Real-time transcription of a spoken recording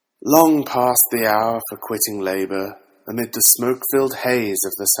Long past the hour for quitting labour, amid the smoke-filled haze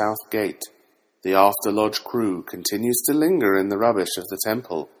of the south gate, the after-lodge crew continues to linger in the rubbish of the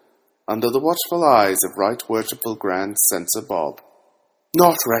temple, under the watchful eyes of Right Worshipful Grand Censor Bob.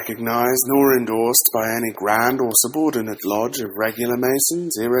 Not recognised nor endorsed by any grand or subordinate lodge of regular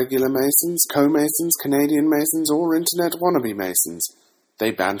Masons, irregular Masons, co-Masons, Canadian Masons, or Internet wannabe Masons, they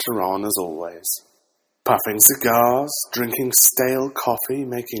banter on as always. Puffing cigars, drinking stale coffee,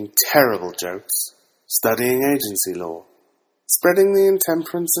 making terrible jokes, studying agency law, spreading the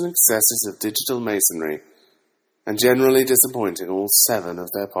intemperance and excesses of digital masonry, and generally disappointing all 7 of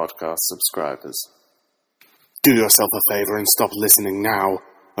their podcast subscribers. Do yourself a favour and stop listening now.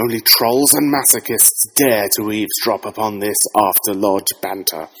 Only trolls and masochists dare to eavesdrop upon this after-lodge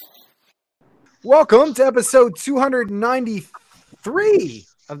banter. Welcome to episode 293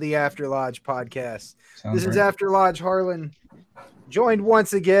 of the After Lodge podcast. This is After Lodge Harlan, joined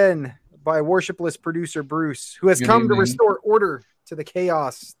once again by worshipless producer Bruce, who has come to restore order to the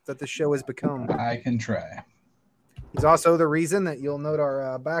chaos that the show has become. I can try. He's also the reason that you'll note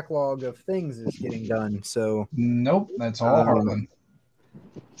our backlog of things is getting done. So nope, that's all Harlan.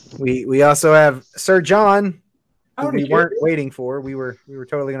 We also have Sir John, who we here. weren't waiting for. We were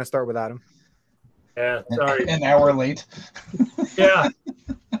totally going to start without him. Yeah, sorry. An hour late. Yeah.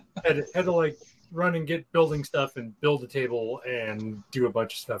 Had to like run and get building stuff and build a table and do a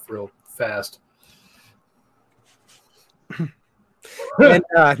bunch of stuff real fast. And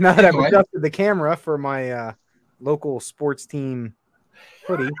now that I've adjusted the camera for my local sports team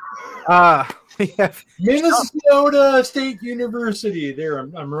hoodie, we have Minnesota State University. There,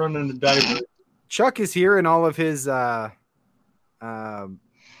 I'm running a diver. Chuck is here in all of his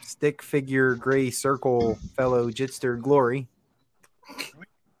stick figure gray circle fellow Jitster glory.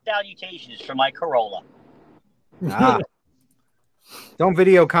 Salutations from my Corolla. Don't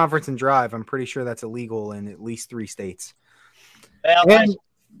video conference and drive. I'm pretty sure that's illegal in at least 3 states. Well, And- it's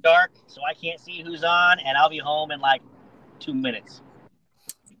dark, so I can't see who's on, and I'll be home in like 2 minutes.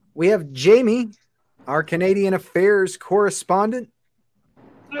 We have Jamie, our Canadian affairs correspondent.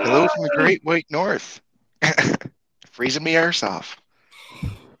 Hello from the Great White North. Freezing me arse off.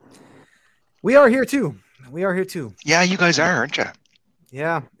 We are here too. Yeah, you guys are, aren't you?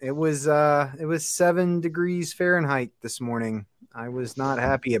 Yeah, it was 7 degrees Fahrenheit this morning. I was not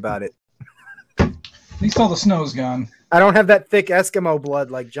happy about it. At least all the snow's gone. I don't have that thick Eskimo blood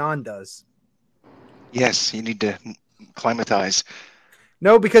like John does. Yes, you need to climatize.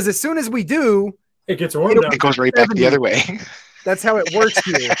 No, because as soon as we do, It gets warm down. It goes right back the other way. that's how it works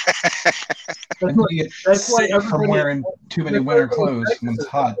here. That's why From everybody wearing too many winter clothes when it's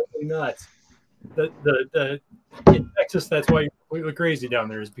hot. Nuts. In Texas, that's why we look crazy down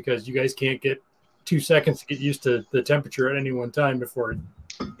there, is because you guys can't get 2 seconds to get used to the temperature at any one time before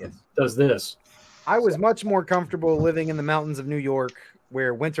it does this. I was much more comfortable living in the mountains of New York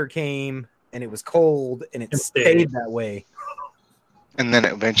where winter came and it was cold and it stayed that way. And then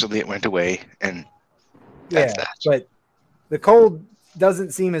eventually it went away, and that's that. But the cold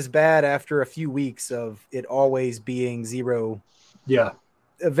doesn't seem as bad after a few weeks of it always being 0. Yeah.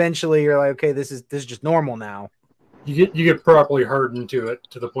 Eventually you're like, okay, this is just normal now. You get properly hardened to it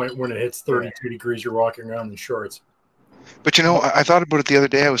to the point when it hits 32 degrees, you're walking around in shorts. But you know, I thought about it the other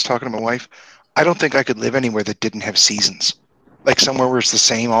day. I was talking to my wife. I don't think I could live anywhere that didn't have seasons. Like somewhere where it's the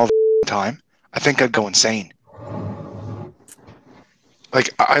same all the time. I think I'd go insane. Like,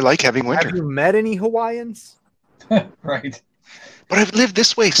 I like having winter. Have you met any Hawaiians? Right. But I've lived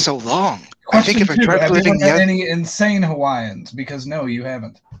this way so long. I think if I tried have living you the met other... any insane Hawaiians? Because no, you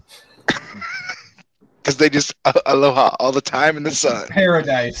haven't. Because they just aloha all the time in the sun.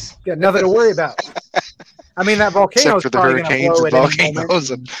 Paradise. Got nothing to worry about. I mean, that volcano's Except for the probably going to hurricanes blow and at any moment.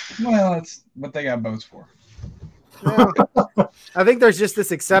 volcanoes. Well, that's what they got boats for. Yeah. I think there's just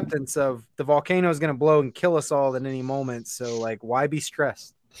this acceptance of the volcano is going to blow and kill us all at any moment. So, like, why be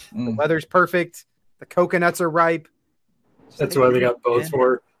stressed? The weather's perfect. The coconuts are ripe. That's why they got boats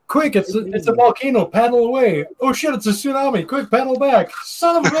for. Quick, it's a volcano. Paddle away. Oh, shit, it's a tsunami. Quick, paddle back.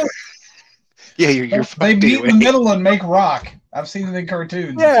 Son of a bitch. Yeah, you're They fucked meet anyway. in the middle and make rock. I've seen it in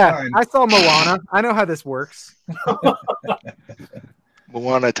cartoons. Yeah, It's fine. I saw Moana. I know how this works.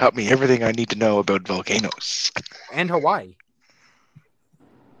 Moana taught me everything I need to know about volcanoes. And Hawaii.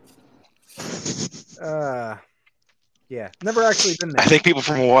 Yeah, never actually been there. I think people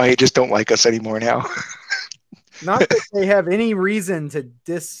from Hawaii just don't like us anymore now. Not that they have any reason to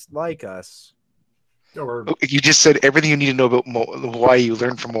dislike us. Or You just said everything you need to know about Hawaii you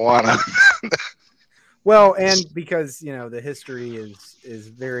learned from Moana. Well, and because the history is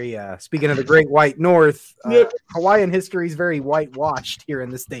very speaking of the Great White North, Hawaiian history is very whitewashed here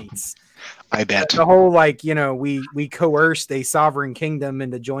in the States. I bet the whole we coerced a sovereign kingdom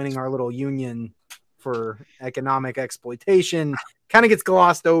into joining our little union for economic exploitation kind of gets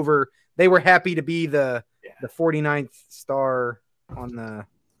glossed over. They were happy to be the 49th star on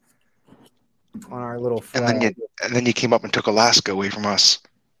our little flag. And then you came up and took Alaska away from us.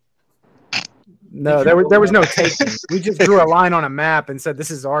 No, there was no taking. We just drew a line on a map and said, this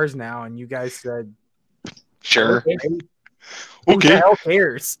is ours now. And you guys said, sure. Okay. Who the hell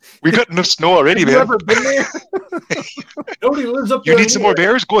cares? We've got enough snow already, man. Have you ever been there? Nobody lives up there. You need some more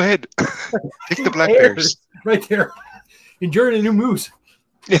bears? Go ahead. Take the black bears. Right there. Enjoying a new moose.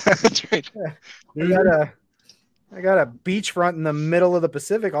 Yeah, that's right. Yeah. I got a beachfront in the middle of the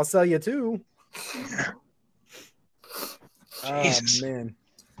Pacific. I'll sell you two. Jesus. Oh, man.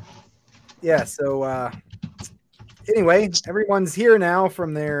 Yeah, so anyway, everyone's here now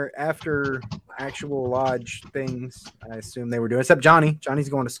from their after actual lodge things. I assume they were doing, except Johnny. Johnny's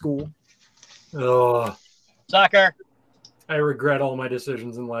going to school. Oh, Sucker. I regret all my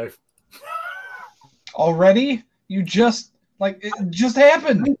decisions in life. Already? You just, it just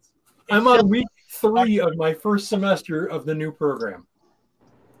happened. I'm on week 3 of my first semester of the new program.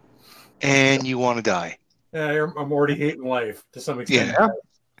 And you want to die. I'm already hating life to some extent. Yeah.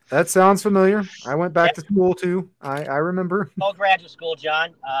 That sounds familiar. I went back to school too. I remember. Oh, graduate school,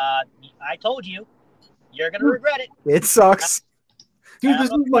 John. I told you, you're gonna regret it. It sucks, dude.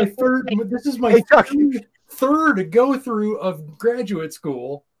 This is my third. This is my third go through of graduate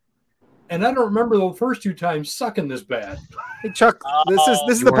school, and I don't remember the first 2 times sucking this bad. Hey Chuck, this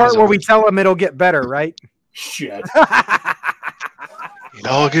is the part where we tell them it'll get better, right? Shit. It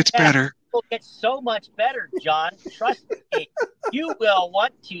all gets better. It will get so much better, John. Trust me. You will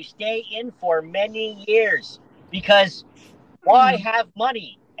want to stay in for many years because why have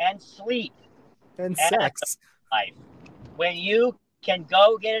money and sleep and sex life when you can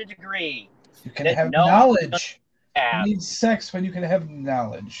go get a degree? You can have knowledge. You need sex when you can have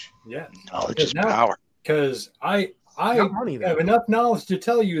knowledge. Yeah, knowledge is power. Because I have enough knowledge to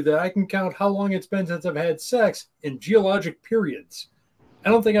tell you that I can count how long it's been since I've had sex in geologic periods. I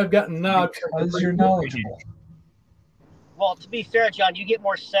don't think I've gotten knowledge because you're knowledgeable. Well, to be fair, John, you get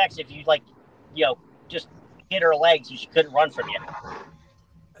more sex if you just hit her legs. She couldn't run from you.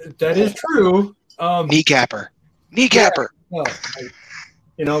 That is true. Kneecapper. Yeah.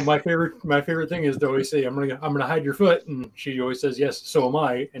 My favorite thing is to always say, "I'm gonna hide your foot," and she always says, "Yes, so am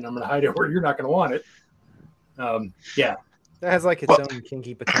I," and I'm gonna hide it where you're not gonna want it. Yeah. That has its own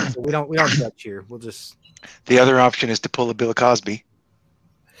kinky potential. We don't judge here. We'll just. The other option is to pull a Bill Cosby.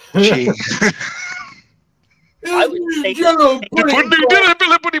 I would say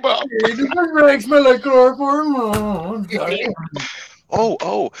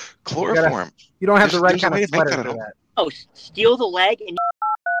Oh, chloroform. You don't have the right kind of sweater for that. Oh, steal the leg and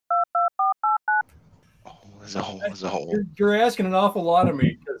there's a hole. You're asking an awful lot of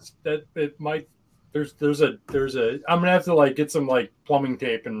me because that it might. There's a. I'm gonna have to get some plumbing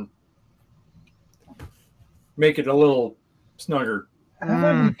tape and make it a little snugger. How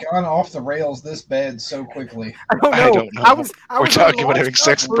have we gone off the rails this bad so quickly? I don't know. We're talking about having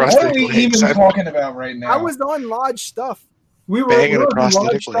sex and prostate. What are we even talking about right now? I was on lodge stuff. We were on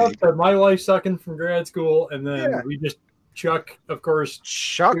lodge stuff, but my life sucking from grad school, and then we just Chuck, of course.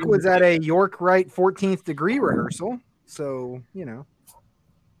 Chuck was at a York Wright 14th degree rehearsal, so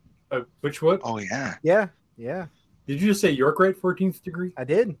which what? Oh yeah. Yeah. Did you just say York Wright 14th degree? I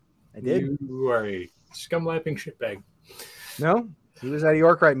did. You are a scum-lapping shitbag. No. He was at a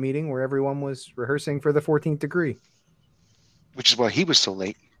York Wright meeting where everyone was rehearsing for the 14th degree. Which is why he was so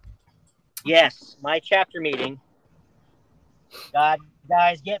late. Yes, my chapter meeting. Guys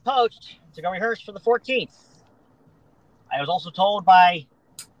get poached to go rehearse for the 14th. I was also told by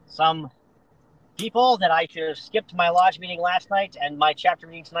some people that I should have skipped my lodge meeting last night and my chapter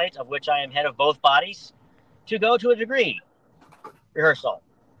meeting tonight, of which I am head of both bodies, to go to a degree rehearsal.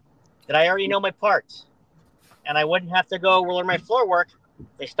 That I already know my parts. And I wouldn't have to go learn my floor work.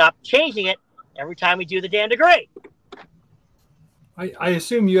 They stopped changing it every time we do the damn degree. I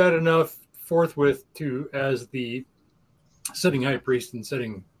assume you had enough forthwith to, as the sitting high priest and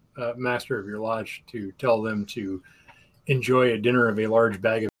sitting master of your lodge, to tell them to enjoy a dinner of a large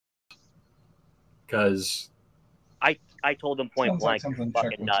bag of, because I told them point blank, like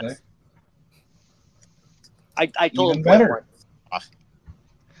fucking nuts. I told them better. Point blank.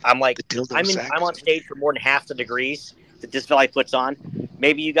 I'm like, I'm on stage for more than half the degrees that this guy puts on.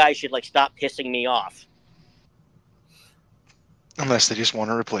 Maybe you guys should stop pissing me off. Unless they just want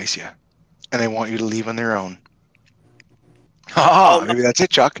to replace you. and they want you to leave on their own. Ah, maybe that's it,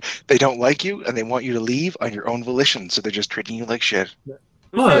 Chuck. They don't like you, and they want you to leave on your own volition, so they're just treating you like shit.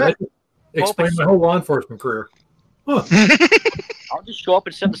 Oh, that explains my whole law enforcement career. Huh. I'll just show up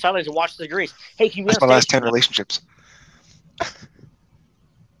and sit in the sidelines and watch the degrees. Hey, can you That's my last 10 relationships.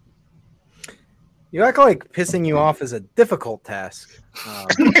 You act like pissing you off is a difficult task.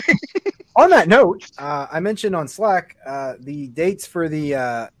 On that note, I mentioned on Slack the dates for the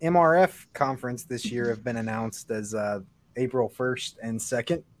MRF conference this year have been announced as April 1st and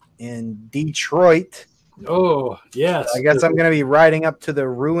 2nd in Detroit. Oh, yes. I guess I'm going to be riding up to the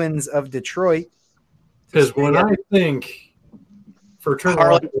ruins of Detroit. Because when I think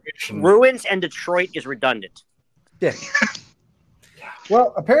fraternal ruins and Detroit is redundant. Yeah.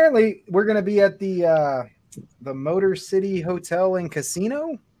 Well, apparently we're going to be at the Motor City Hotel and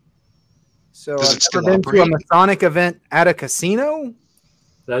Casino. So I've never been to a Masonic event at a casino.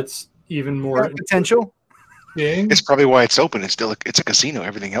 That's even more potential. It's probably why it's open. It's still it's a casino.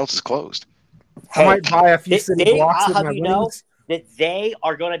 Everything else is closed. I might buy a few city blocks with my winnings. That they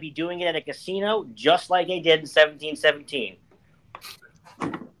are going to be doing it at a casino just like they did in 1717.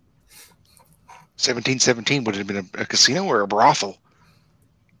 1717 would it have been a casino or a brothel?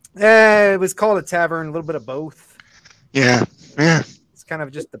 It was called a tavern, a little bit of both. Yeah. It's kind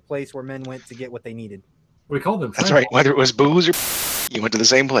of just the place where men went to get what they needed. We called them. That's right. Whether it was booze or you went to the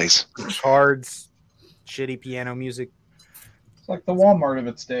same place. Cards, shitty piano music. It's like the Walmart of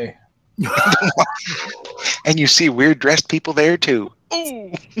its day. And you see weird dressed people there too.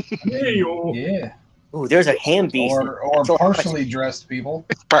 Ooh. Yeah. Ooh, there's a ham beast. Or partially dressed people.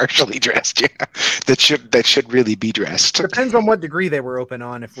 Partially dressed, yeah. That should really be dressed. Depends on what degree they were open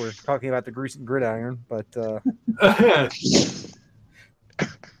on. If we're talking about the grease and gridiron, but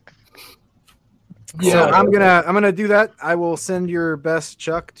yeah, so I'm gonna do that. I will send your best,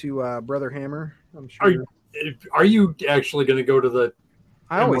 Chuck, to Brother Hammer. I'm sure. Are you actually going to go to the?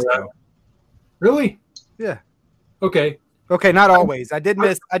 I always go. Really? Yeah. Okay. Okay, not always. I did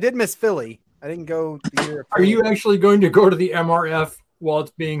miss Philly. I didn't go the year. Are you actually going to go to the MRF while it's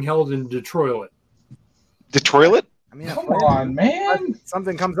being held in Detroit? Detroit? I mean, come on, man.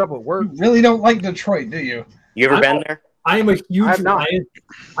 Something comes up at work. You really don't like Detroit, do you? You ever been there? I am a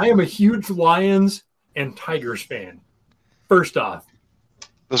huge Lions and Tigers fan. First off,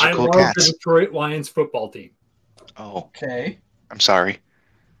 those are cool love cats. the Detroit Lions football team. Oh, okay. I'm sorry.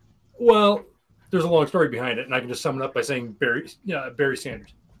 Well, there's a long story behind it, and I can just sum it up by saying Barry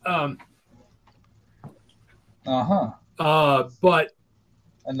Sanders. But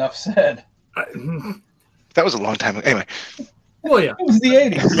enough said. That was a long time ago. Anyway. Well, yeah. It was the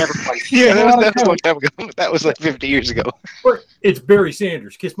 80s. That was a long time ago. That was like 50 years ago. It's Barry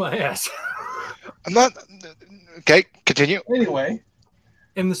Sanders. Kiss my ass. I'm not. Okay, continue. Anyway.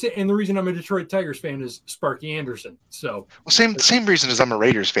 And the reason I'm a Detroit Tigers fan is Sparky Anderson. So same reason as I'm a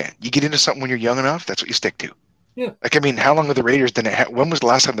Raiders fan. You get into something when you're young enough, that's what you stick to. Yeah. Like, I mean, how long have the Raiders done it? When was the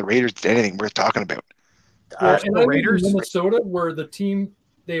last time the Raiders did anything worth talking about? And I live in Minnesota, where the team,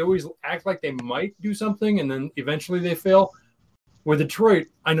 they always act like they might do something, and then eventually they fail. With Detroit,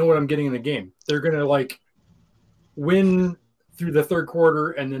 I know what I'm getting in the game. They're going to win through the third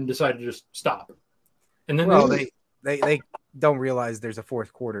quarter and then decide to just stop. And then they don't realize there's a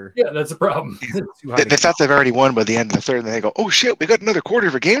fourth quarter. Yeah, that's the problem. They thought they've already won by the end of the third, and then they go, "Oh shit, we got another quarter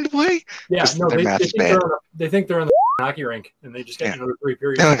of a game to play." Yeah, no, they think they're on the hockey rink, and they just got another 3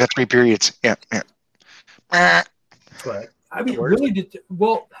 periods. They only got 3 periods. Yeah. But I mean, really,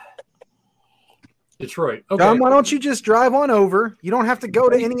 Detroit. Okay. Don, why don't you just drive on over? You don't have to go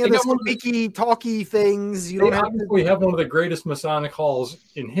to any of the squeaky, talky things. You don't have to. We have one of the greatest Masonic halls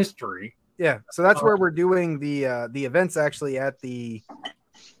in history. Yeah, so that's where we're doing the events actually at the,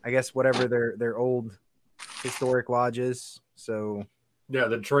 I guess whatever their old historic lodges. So yeah,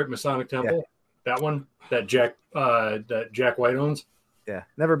 the Detroit Masonic Temple, that one that Jack White owns. Yeah,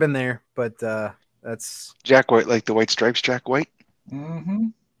 never been there, but that's Jack White, like the White Stripes, Jack White. Mm-hmm.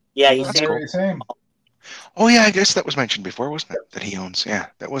 Yeah, he's the same. Oh yeah, I guess that was mentioned before, wasn't it? That he owns. Yeah,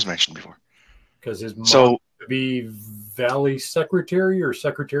 that was mentioned before. Because his mom would be Valley Secretary or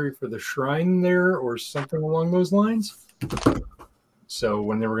Secretary for the Shrine there or something along those lines. So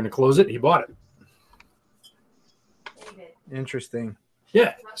when they were going to close it, he bought it. Interesting.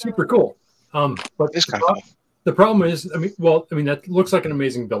 Yeah, super cool. But it's kind of cool. The problem is, I mean, that looks like an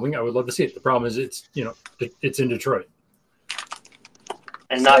amazing building. I would love to see it. The problem is, it's in Detroit,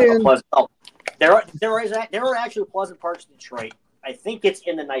 and not a pleasant. Oh, there are actually pleasant parts of Detroit. I think it's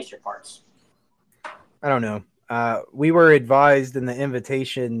in the nicer parts. I don't know. We were advised in the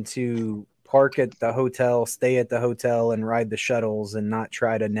invitation to park at the hotel, stay at the hotel, and ride the shuttles, and not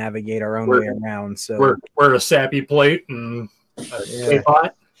try to navigate our own way around. So we're a sappy plate and a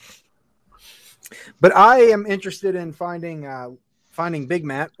pot. But I am interested in finding Big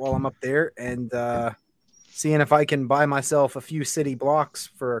Matt while I'm up there, and seeing if I can buy myself a few city blocks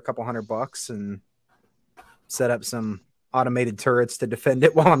for a couple $100 and set up some automated turrets to defend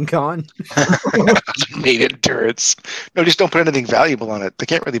it while I'm gone. Automated turrets. No, just don't put anything valuable on it. They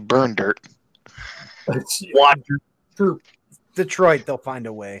can't really burn dirt. Detroit, they'll find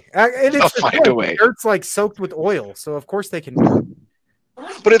a way. They'll find a way. Dirt's like soaked with oil, so of course they can.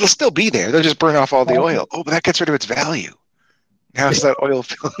 But it'll still be there. They'll just burn off all the oil. Oh, but that gets rid of its value. How's that oil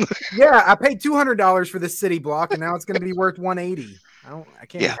filled? Yeah, I paid $200 for this city block, and now it's going to be worth $180. I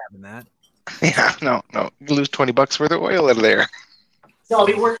can't be having that. Yeah, no. You lose $20 worth of oil out of there. So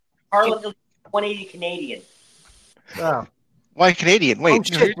it'll be worth $180 Canadian. Oh. Why Canadian? Wait,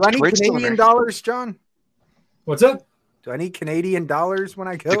 do I need Canadian dollars, John? What's up? Do I need Canadian dollars when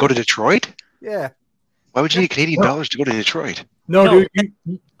I go? To go to Detroit? Yeah. Why would you need Canadian dollars to go to Detroit? No, dude,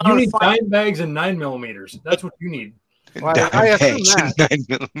 you need 9 bags and 9mm. That's what you need. Well, I assume that.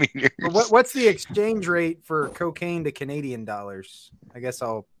 9mm. What's the exchange rate for cocaine to Canadian dollars? I guess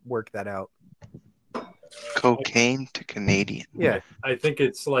I'll work that out. Cocaine to Canadian. Yeah, I think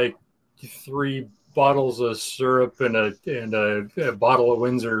it's like 3 bottles of syrup and a bottle of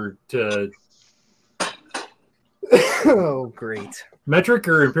Windsor to. Oh, great. Metric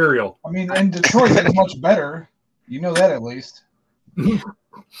or imperial? I mean, and Detroit is much better. You know that at least.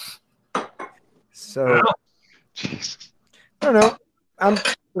 So, Jesus. I don't know.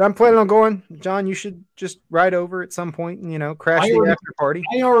 I'm planning on going. John, you should just ride over at some point and, crash the after party.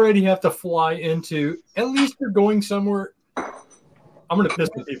 I already have to fly into, at least you're going somewhere. I'm going to piss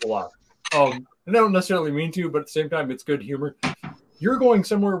the people off. I don't necessarily mean to, but at the same time, it's good humor. You're going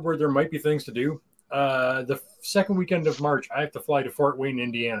somewhere where there might be things to do. The second weekend of March, I have to fly to Fort Wayne,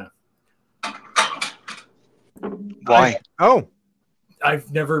 Indiana. Why?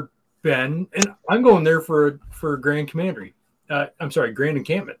 I've never been, and I'm going there for Grand Commandery. Grand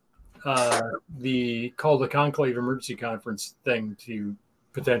Encampment. Called the Conclave Emergency Conference thing to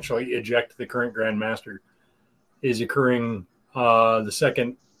potentially eject the current Grand Master is occurring the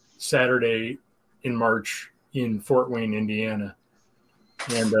second Saturday in March in Fort Wayne, Indiana.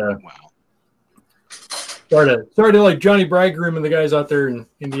 And sorry to like Johnny Bridegroom and the guys out there in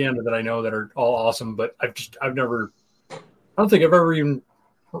Indiana that I know that are all awesome, but I don't think I've ever even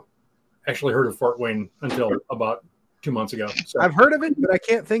actually heard of Fort Wayne until about 2 months ago. So I've heard of it, but I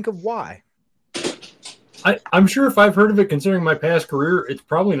can't think of why. I'm sure if I've heard of it, considering my past career, it's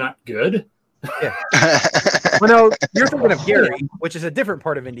probably not good. Yeah. Well, no, you're thinking of Gary, which is a different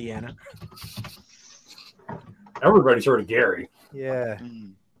part of Indiana. Everybody's heard of Gary. Yeah.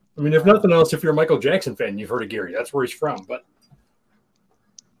 I mean, if nothing else, if you're a Michael Jackson fan, you've heard of Gary. That's where he's from. But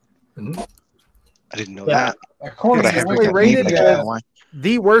I didn't know that. According to what rated as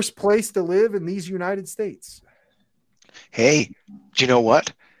the worst place to live in these United States. Hey, do you know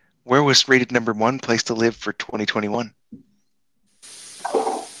what? Where was rated number 1 place to live for 2021?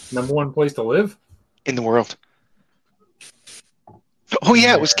 Number 1 place to live? In the world. Oh,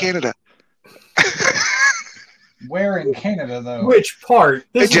 yeah, it was Canada. Where in Canada, though? Which part?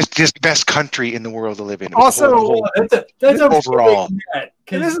 Just best country in the world to live in. Also, that's overall.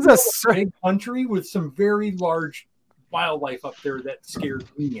 This is a certain country with some very large wildlife up there that scares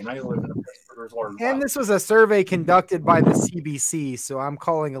me, and I live in a place where there's large wildlife. And this was a survey conducted by the CBC, so I'm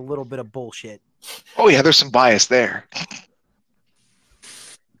calling a little bit of bullshit. Oh yeah, there's some bias there.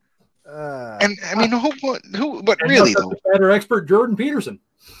 And I mean, but really though, better expert Jordan Peterson.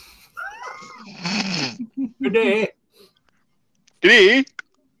 Good day. You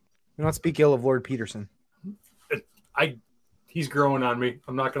don't speak ill of Lord Peterson. He's growing on me.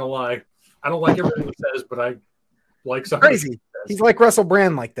 I'm not gonna lie. I don't like everything he says, but I like something. Crazy. He's like Russell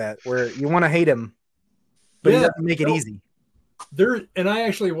Brand, like that, where you want to hate him, but he doesn't make it easy. And I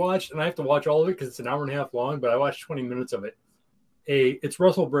actually watched, and I have to watch all of it because it's an hour and a half long, but I watched 20 minutes of it. It's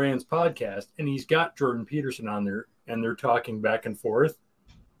Russell Brand's podcast, and he's got Jordan Peterson on there, and they're talking back and forth,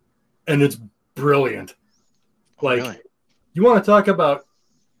 and it's brilliant. Like, really? You want to talk about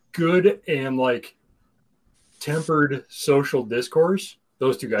good and like tempered social discourse?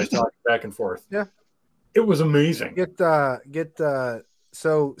 Those two guys talking back and forth. Yeah, it was amazing.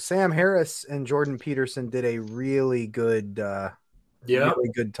 So Sam Harris and Jordan Peterson did a really good, really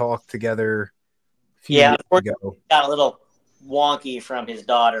good talk together. Yeah, got a little wonky from his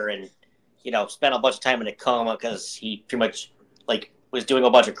daughter, and spent a bunch of time in a coma because he pretty much was doing a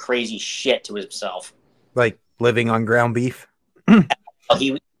bunch of crazy shit to himself, like living on ground beef.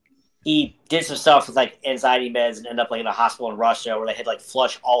 He he did some stuff with like anxiety meds and ended up like in a hospital in Russia where they had like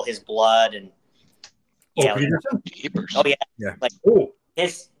flush all his blood and his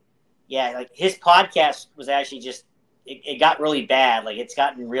podcast was actually just it got really bad. Like it's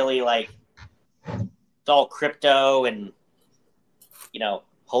gotten really like it's all crypto and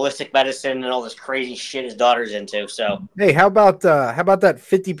holistic medicine and all this crazy shit his daughter's into. So hey, how about that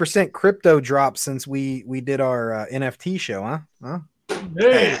 50% crypto drop since we did our NFT show, huh?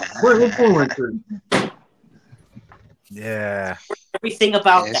 Hey, we're influencers. Yeah. Everything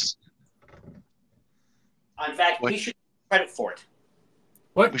about that. In fact, we should take credit for it.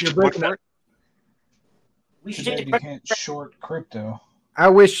 What? You're breaking up? We should take credit. You can't short crypto. I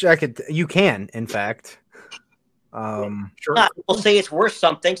wish I could. You can, in fact. We'll say it's worth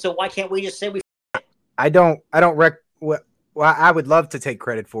something, so why can't we just say we? I would love to take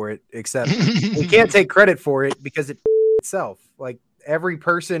credit for it, except we can't take credit for it because it itself. Like every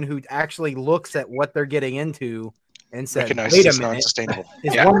person who actually looks at what they're getting into and says, "Wait a minute,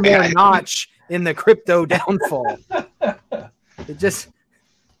 is one more notch in the crypto downfall." It just.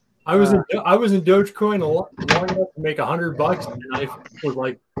 I was in Dogecoin long enough to make $100, and I was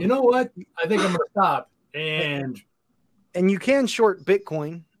like, you know what? I think I'm gonna stop. And you can short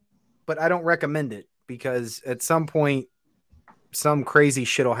Bitcoin, but I don't recommend it because at some point some crazy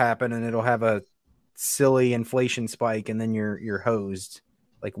shit will happen and it'll have a silly inflation spike and then you're hosed,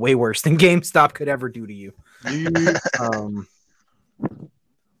 like way worse than GameStop could ever do to you.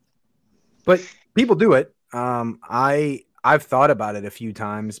 But people do it. I've thought about it a few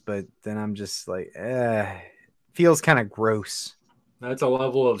times, but then I'm just like, feels kind of gross. That's a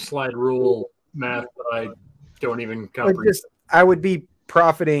level of slide rule math that I don't even comprehend. I would be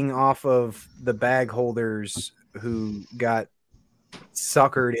profiting off of the bag holders who got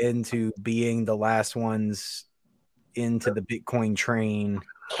suckered into being the last ones into the Bitcoin train.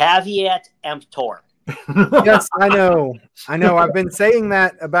 Caveat emptor. Yes, I know. I've been saying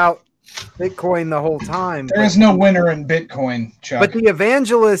that about Bitcoin the whole time. There is no winner in Bitcoin, Chuck. But the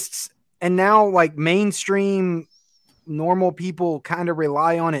evangelists and now like mainstream normal people kind of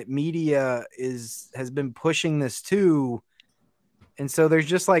rely on it. Media has been pushing this too. And so there's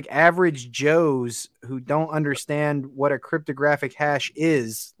just like average Joes who don't understand what a cryptographic hash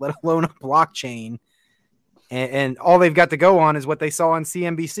is, let alone a blockchain. And all they've got to go on is what they saw on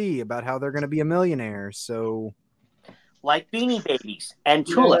CNBC about how they're going to be a millionaire. So like Beanie Babies and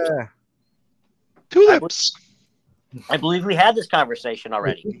tulips. Yeah. Tulips. I believe we had this conversation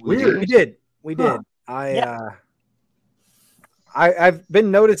already. We did. Huh. I've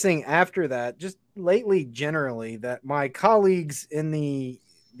been noticing after that, just lately generally, that my colleagues in the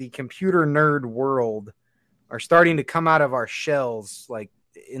computer nerd world are starting to come out of our shells like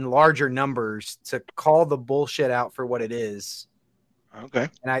in larger numbers to call the bullshit out for what it is. Okay.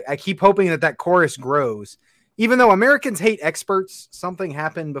 And I keep hoping that chorus grows. Even though Americans hate experts, something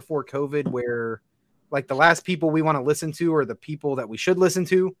happened before COVID where like the last people we want to listen to are the people that we should listen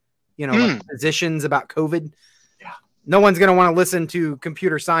to, like physicians about COVID. Yeah. No one's going to want to listen to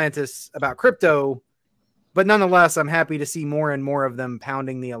computer scientists about crypto, but nonetheless, I'm happy to see more and more of them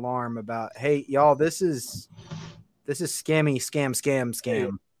pounding the alarm about, hey, y'all, this is scam.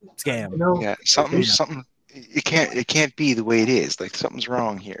 Yeah, something. It can't be the way it is. Like something's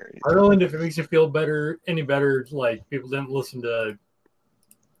wrong here. I don't know if it makes you feel any better. Like people didn't listen to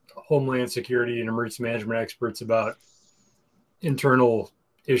Homeland Security and emergency management experts about internal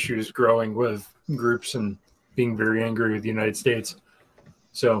issues growing with groups and being very angry with the United States.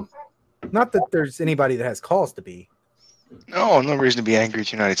 So, not that there's anybody that has cause to be. No reason to be angry at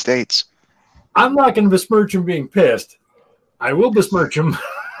the United States. I'm not going to besmirch him being pissed. I will besmirch him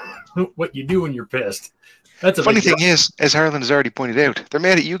what you do when you're pissed. That's a funny thing is, as Harlan has already pointed out, they're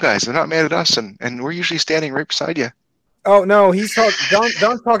mad at you guys. They're not mad at us, and we're usually standing right beside you. Oh no,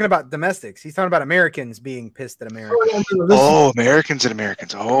 Don's talking about domestics. He's talking about Americans being pissed at Americans. Oh, Americans at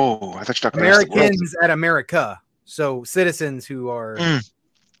Americans. Oh, I thought you were talking about Americans at America. So citizens who are.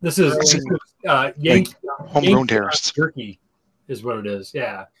 This is Yankee homegrown terrorists. Turkey is what it is.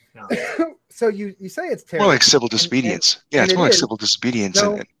 Yeah. No. So you say it's terrorism. More like civil disobedience. It's more like civil disobedience.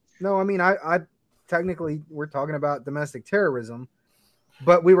 No, I mean I technically we're talking about domestic terrorism.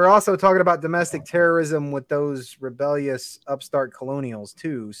 But we were also talking about domestic terrorism with those rebellious upstart colonials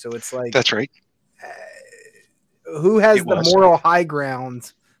too. So it's like that's right. Who has the moral high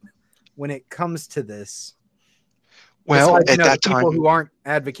ground when it comes to this? Well, besides, at that people time, who aren't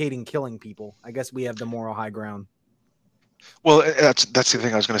advocating killing people, I guess we have the moral high ground. Well, that's the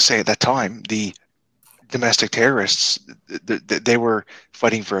thing I was going to say. At that time, the domestic terrorists, they were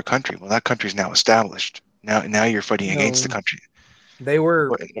fighting for a country. Well, that country's now established. Now you're fighting against the country. They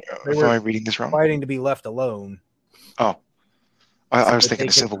were. Am I reading this wrong? Fighting to be left alone. Oh, I was thinking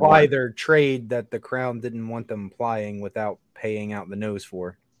of Civil War. Ply their trade that the crown didn't want them plying without paying out the nose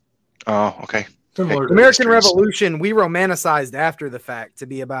for. Oh, okay. Similar to American Revolution, we romanticized after the fact to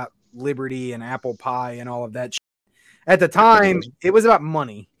be about liberty and apple pie and all of that shit. At the time, it was about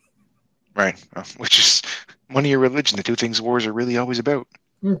money. Right. Which is money or religion, the two things wars are really always about.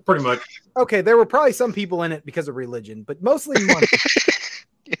 Pretty much. Okay, there were probably some people in it because of religion, but mostly money.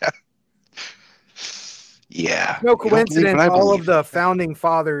 Yeah. Yeah. No coincidence, all of the founding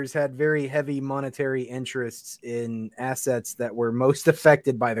fathers had very heavy monetary interests in assets that were most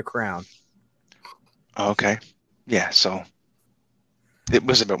affected by the crown. Okay. Yeah, so it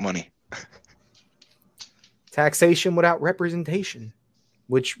was about money. Taxation without representation,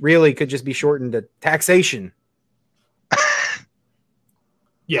 which really could just be shortened to taxation.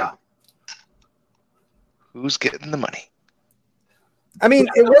 Yeah. Who's getting the money? I mean,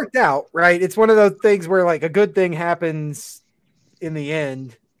 it worked out, right? It's one of those things where like a good thing happens in the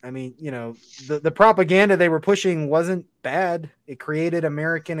end. I mean, you know, the propaganda they were pushing wasn't bad. It created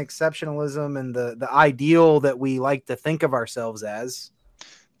American exceptionalism and the ideal that we like to think of ourselves as.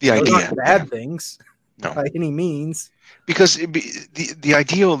 The idea. Those aren't bad things, no, by any means. Because the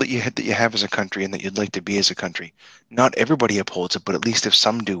ideal that you have as a country and that you'd like to be as a country, not everybody upholds it, but at least if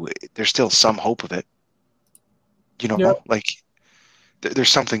some do, there's still some hope of it. You know, Yep. like there's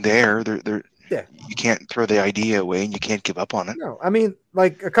something there. Yeah. You can't throw the idea away and you can't give up on it. No, I mean,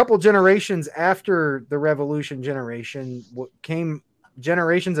 like a couple generations after the revolution generation came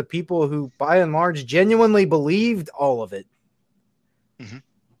generations of people who, by and large, genuinely believed all of it. Mm-hmm.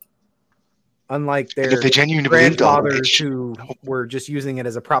 Unlike their if they genuinely believed all of it, grandfathers who were just using it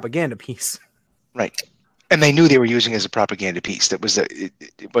as a propaganda piece. Right. And they knew they were using it as a propaganda piece. That was there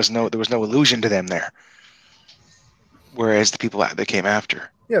was no illusion to them there. Whereas the people that came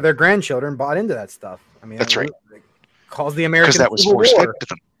after. Yeah, their grandchildren bought into that stuff. I mean, that's right. It caused the American Civil Civil War. To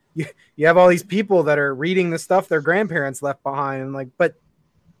them. You have all these people that are reading the stuff their grandparents left behind, and like, but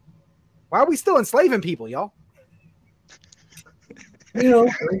why are we still enslaving people, y'all? You know,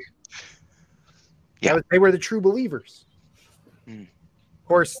 yeah, they were the true believers. Mm. Of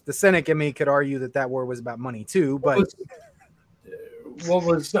course, the cynic in me could argue that war was about money too, but what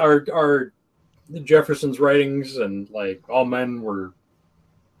was our Jefferson's writings and like all men were,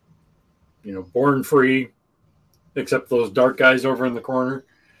 you know, born free, except those dark guys over in the corner.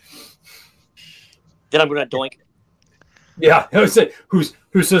 Then I'm gonna doink. Yeah, I would say whose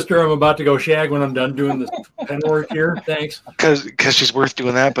sister I'm about to go shag when I'm done doing this pen work here. Thanks. Because she's worth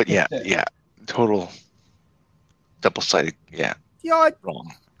doing that, but yeah, total double-sided. Yeah,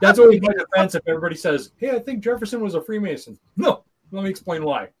 wrong. That's what we find offensive if everybody says, "Hey, I think Jefferson was a Freemason." No, let me explain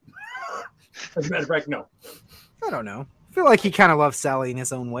why. As a matter of fact, no. I don't know. I feel like he kind of loves Sally in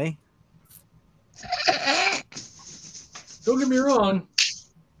his own way. Don't get me wrong.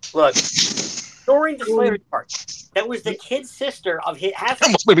 Look, during the slavery part, that was the kid's sister of his half.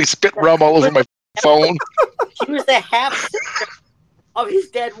 Almost made me spit rum all over my phone. She was the half sister of his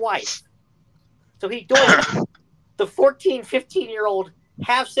dead wife. So he doinked the 14, 15-year-old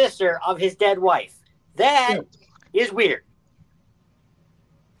half sister of his dead wife. That is weird.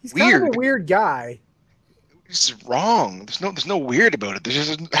 He's kind of a weird guy. This is wrong. There's no weird about it. There's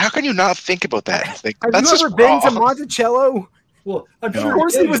just, how can you not think about that? And think, Have that's you ever just been wrong. to Monticello? Well, of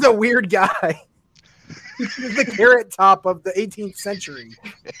course he was a weird guy. He was the carrot top of the 18th century.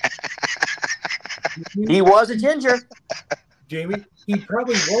 He was a ginger. Jamie, he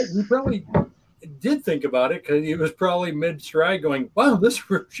probably was. He probably did think about it because he was probably mid-stride going, wow,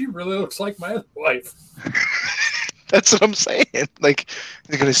 she really looks like my other wife. That's what I'm saying. Like,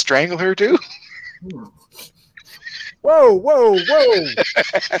 they're going to strangle her too? Whoa.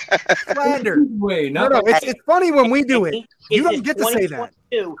 Slander. Wait, no, it's funny when we do it. You don't get to say that.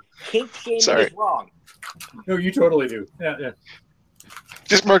 Kink shaming is wrong. No, you totally do. Yeah.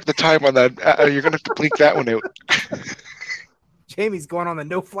 Just mark the time on that. You're going to have to bleep that one out. Jamie's going on the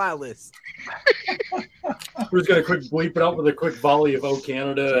no-fly list. We're just going to quick bleep it out with a quick volley of "Oh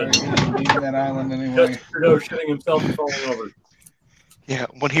Canada" and that island anyway. Justin Trudeau shitting himself and falling over. Yeah,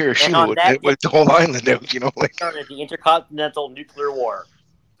 one Hiroshima with the whole island out, you know. Like started the intercontinental nuclear war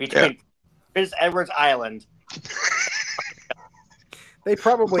between Prince Edward's Island. They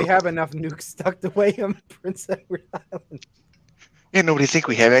probably have enough nukes stuck away on Prince Edward Island. Yeah, nobody think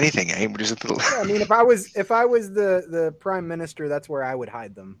we have anything. Eh? We're just a little. I mean, if I was the prime minister, that's where I would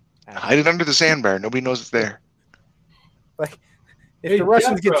hide them. Hide it under the sandbar. Nobody knows it's there. Like, if the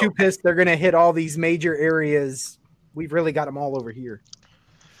Russians get too pissed, they're going to hit all these major areas. We've really got them all over here.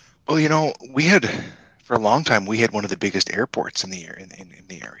 Well, you know, we had For a long time, we had one of the biggest airports in the area.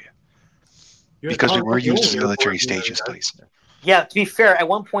 You had Because we were Honolulu used as a military Airport in the staging area. place. Yeah, to be fair, at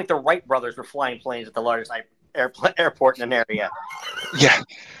one point the Wright brothers were flying planes at the largest airport in an area.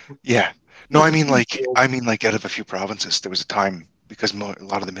 Yeah. No, I mean like out of a few provinces, there was a time because a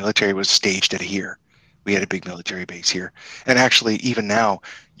lot of the military was staged at here. We had a big military base here, and actually, even now,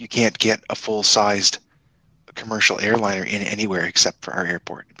 you can't get a full-sized commercial airliner in anywhere except for our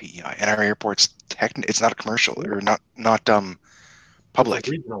airport in PEI. And our airport's it's not a commercial or not public.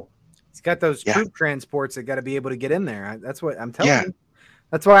 Regional. It's got those Yeah. troop transports that got to be able to get in there. That's what I'm telling you.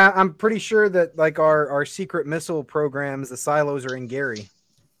 That's why I'm pretty sure that like our secret missile programs, the silos are in Gary.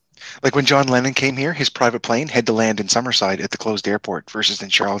 Like when John Lennon came here, his private plane had to land in Summerside at the closed airport versus in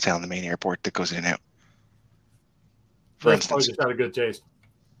Charlottetown, the main airport that goes in and out. For That's probably instance. just out of good taste.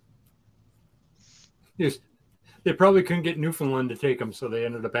 Yes. They probably couldn't get Newfoundland to take them, so they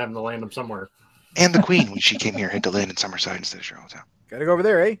ended up having to land them somewhere. And the Queen, when she came here, had to land in Summerside instead of Charlottetown. Got to go over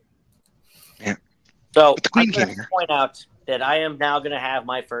there, eh? So But the Queen I'm going came to here. point out that I am now going to have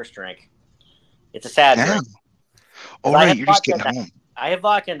my first drink. It's a sad Yeah. drink. Oh, I right, have you're just vodka getting in home. I have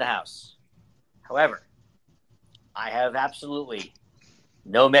vodka in the house. However, I have absolutely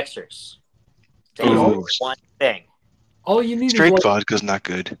no mixers. There's Ooh. one thing. All you need Straight is vodka's not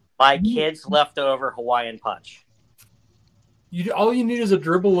good. My kids' leftover Hawaiian punch. all you need is a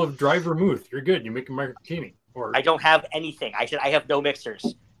dribble of dry vermouth. You're good. You make a martini. Or I don't have anything. I have no mixers.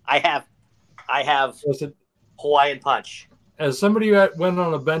 I have listen, Hawaiian punch. as somebody who went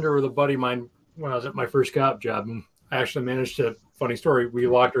on a bender with a buddy of mine when I was at my first cop job, and I actually managed to. Funny story. We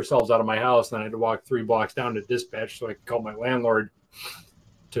locked ourselves out of my house, and I had to walk 3 blocks down to dispatch so I could call my landlord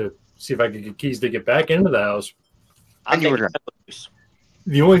to see if I could get keys to get back into the house. And you were drunk.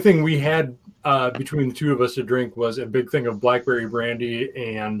 The only thing we had between the two of us to drink was a big thing of blackberry brandy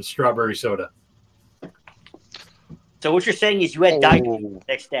and strawberry soda. So what you're saying is you had diabetes the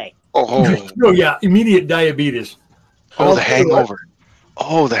next day. Oh, Oh yeah, immediate diabetes. oh, the hangover.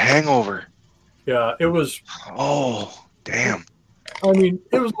 Oh, the hangover. Yeah, it was. Oh, damn. I mean,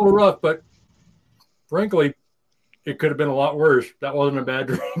 it was a little rough, but frankly, it could have been a lot worse. That wasn't a bad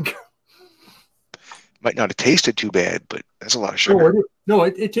drink. Might not have tasted too bad, but that's a lot of sugar. No,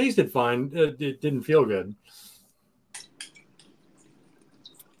 it tasted fine. It didn't feel good.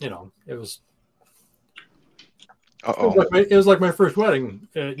 You know, it was. Uh-oh. It was like my first wedding,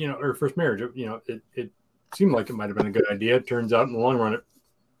 or first marriage. It seemed like it might have been a good idea. It turns out in the long run,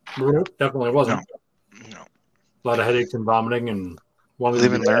 it definitely wasn't. No. A lot of headaches and vomiting and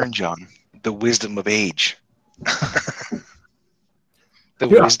Live and learn, John. The wisdom of age. The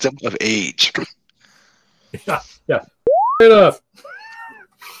Yeah. wisdom of age. Yeah. Enough.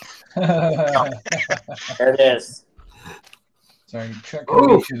 There it is. Sorry, Chuck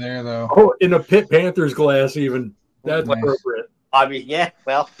beat you there, though. Oh, in a Pitt Panthers glass, even. That's Nice. appropriate. I mean, yeah.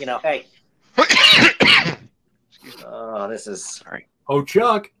 Well, hey. Oh, this is. Sorry. Oh,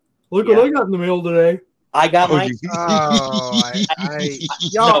 Chuck, look Yeah. what I got in the mail today. I got my.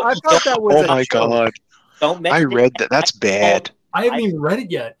 Y'all, I thought that was Oh a my joke. God. Don't mention I read that. That's bad. I haven't even read it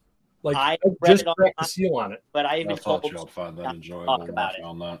yet. Like, I I read just it on cracked my- the seal on it. but I've I been thought told y'all find that not to enjoyable talk when about I it.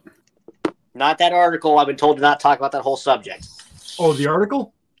 found that. Not that article. I've been told to not talk about that whole subject. Oh, the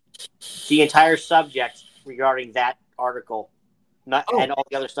article? The entire subject regarding that article, and Oh. all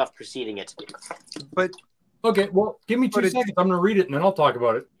the other stuff preceding it. But Okay, well, give me 2 seconds. I'm going to read it, and then I'll talk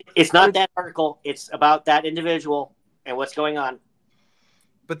about it. It's not that article. It's about that individual and what's going on.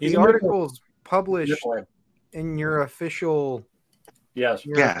 the article's published in your official. Yes.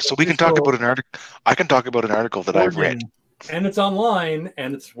 Yeah, so we can talk about an article. I can talk about an article that I've read. And it's online,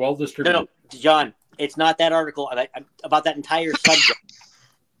 and it's well distributed. No, John, it's not that article about that entire subject.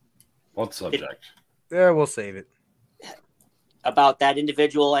 What subject? Yeah, we'll save it. About that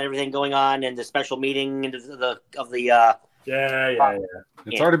individual and everything going on, and the special meeting of the. Yeah.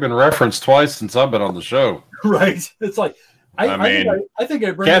 It's already been referenced twice since I've been on the show. Right. It's like I think I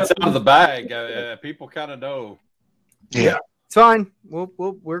bring Cat's it up. out of the bag. People kind of know. Yeah. It's fine.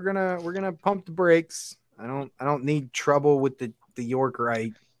 We're gonna pump the brakes. I don't need trouble with the York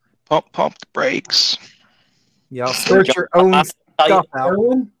right. Pump the brakes. Y'all sort your own stuff out.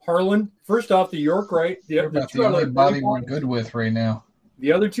 Harlan. First off, the York right. They're about the only body we're good with right now.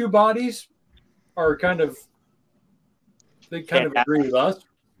 The other 2 bodies are kind of agree with us.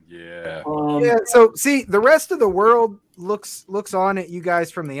 Yeah. Yeah. So see, the rest of the world looks on at you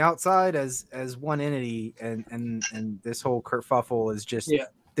guys from the outside as one entity, and this whole kerfuffle is just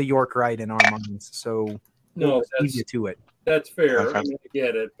the York right in our minds. So No, leave you to it. That's fair. Okay. I mean, I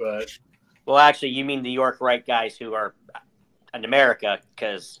get it, but Well, actually, you mean the York right guys who are in America,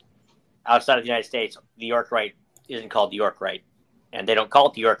 because outside of the United States, the York Rite isn't called the York Rite. And they don't call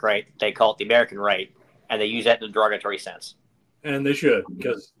it the York Rite. They call it the American Rite. And they use that in a derogatory sense. And they should,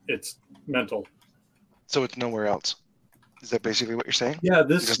 because it's mental. So it's nowhere else. Is that basically what you're saying? Yeah, It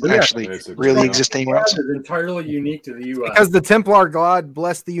doesn't actually really exist anywhere else? Is entirely unique to the U.S. Because the Templar God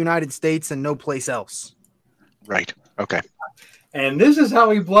blessed the United States and no place else. Right. Okay. And this is how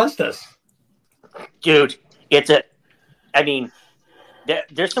he blessed us. Dude, there's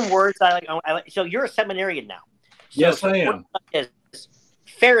some words I like. So you're a seminarian now. So Yes, I am. Is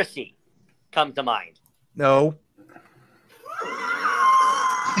Pharisee come to mind? No.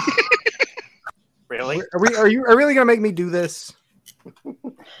 Really? Are you really gonna make me do this?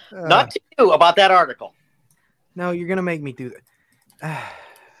 Not to you about that article. No, you're gonna make me do that.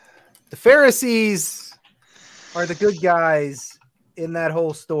 The Pharisees are the good guys in that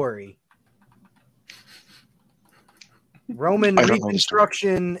whole story. Roman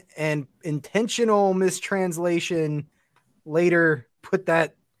reconstruction and intentional mistranslation later put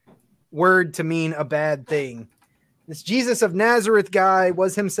that word to mean a bad thing. This Jesus of Nazareth guy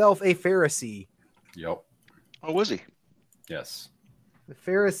was himself a Pharisee. Yep. Oh, was he? Yes. The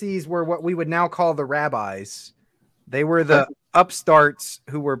Pharisees were what we would now call the rabbis. They were the upstarts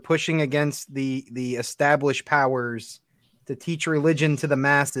who were pushing against the established powers to teach religion to the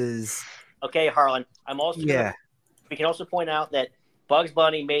masses. Okay, Harlan. We can also point out that Bugs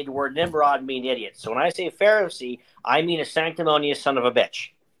Bunny made the word Nimrod mean idiot. So when I say Pharisee, I mean a sanctimonious son of a bitch.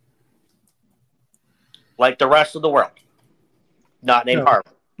 Like the rest of the world. Not named Harlan.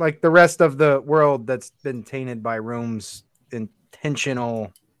 Like the rest of the world that's been tainted by Rome's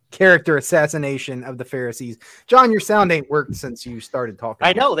intentional character assassination of the Pharisees. John, your sound ain't worked since you started talking.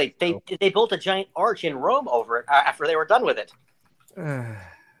 I know. They built a giant arch in Rome over it after they were done with it.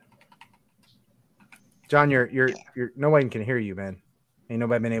 John, you're no one can hear you, man. Ain't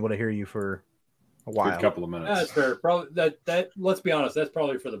nobody been able to hear you for a while. Good couple of minutes. That's fair. Probably that. Let's be honest. That's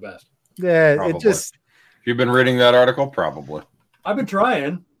probably for the best. Yeah, Probably. it just. You've been reading that article, probably. I've been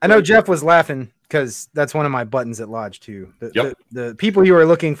trying. I know Jeff was laughing because that's one of my buttons at Lodge too. Yep. The people you are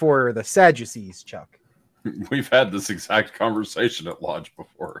looking for are the Sadducees, Chuck. We've had this exact conversation at Lodge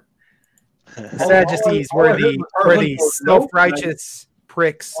before. The Sadducees were the self-righteous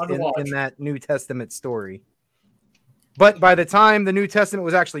pricks in that New Testament story. But by the time the New Testament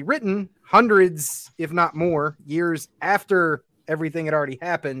was actually written, hundreds, if not more, years after everything had already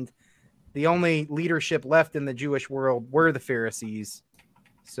happened, the only leadership left in the Jewish world were the Pharisees.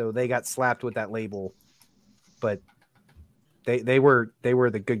 So they got slapped with that label. But they were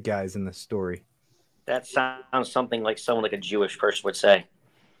the good guys in the story. That sounds something like someone like a Jewish person would say.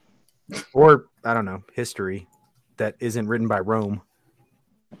 Or, I don't know, history that isn't written by Rome.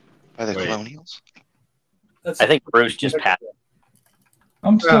 By the colonials? I think Bruce just passed.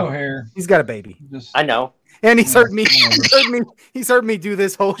 I'm still here. He's got a baby. I know. And he's heard me. He's heard me do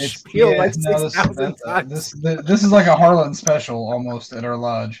this whole spiel like 6,000 times. This is like a Harlan special almost at our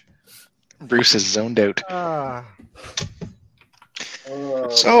lodge. Bruce is zoned out.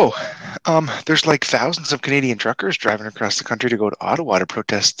 So, there's like thousands of Canadian truckers driving across the country to go to Ottawa to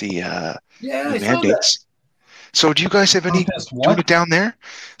protest the mandates. So, do you guys have any doing it down there?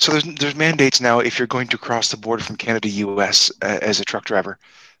 So, there's mandates now. If you're going to cross the border from Canada to U.S. As a truck driver,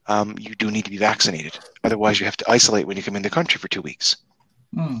 you do need to be vaccinated. Otherwise, you have to isolate when you come in the country for 2 weeks.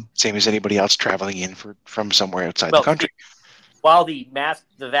 Same as anybody else traveling in from somewhere outside the country. While the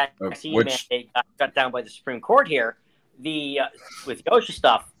vaccine mandate got shut down by the Supreme Court here, with OSHA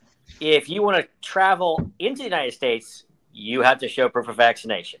stuff, if you want to travel into the United States, you have to show proof of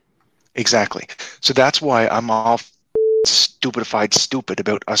vaccination. Exactly. So that's why I'm all stupid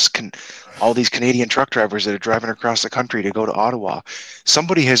about all these Canadian truck drivers that are driving across the country to go to Ottawa.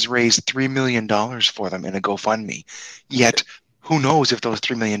 Somebody has raised $3 million for them in a GoFundMe. Yet, who knows if those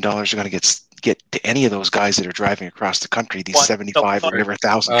 $3 million are going to get to any of those guys that are driving across the country, these 75 or whatever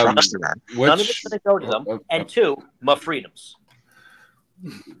thousand trucks there are. None of it's going to go to them. And two, my freedoms.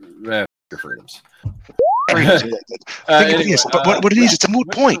 Your freedoms. But what it is, it's a moot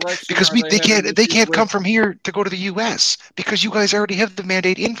point because they can't come from here to go to the U.S. because you guys already have the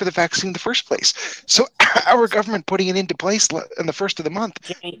mandate in for the vaccine in the first place. So our government putting it into place in the first of the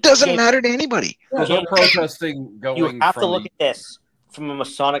month doesn't matter to anybody. They're protesting going. You have to look at this from a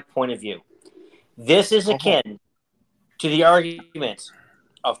Masonic point of view. This is akin to the argument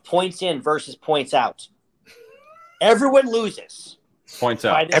of points in versus points out. Everyone loses. Points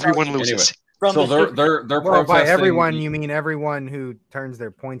out. Everyone loses. Anyway. So they're protesting. By everyone, you mean everyone who turns their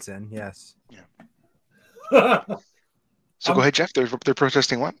points in? Yes. Yeah. So go ahead, Jeff. They're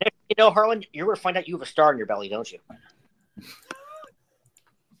protesting what? You know, Harlan, you're going to find out you have a star in your belly, don't you?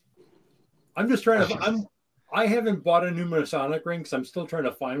 I'm just trying to. I haven't bought a new Masonic ring because I'm still trying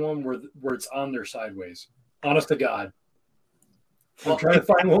to find one where it's on there sideways. Honest to God. I'm trying to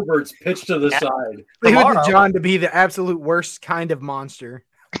find one where it's pitched to the side. Leave it to John to be the absolute worst kind of monster.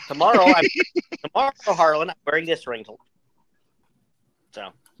 Tomorrow, Harlan, I'm wearing this ring. So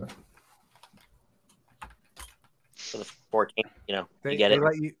for the 14th, you get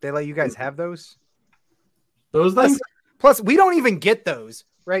it. They let you guys have those. Those things. Plus, we don't even get those,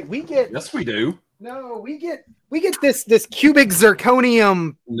 right? Yes, we do. No, we get this cubic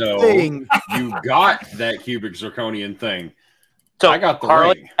zirconium thing. You got that cubic zirconium thing. So I got the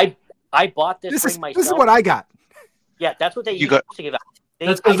Harlan, ring. I bought this ring myself. This is what I got. Yeah, that's what they used to give out.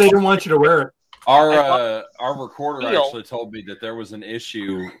 That's because they didn't want you to wear it. Our recorder actually told me that there was an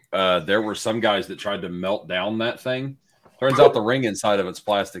issue. There were some guys that tried to melt down that thing. Turns out the ring inside of it's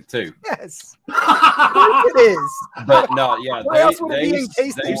plastic too. Yes, it is. But no, yeah, they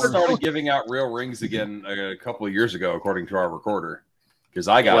started started giving out real rings again a couple of years ago, according to our recorder. Because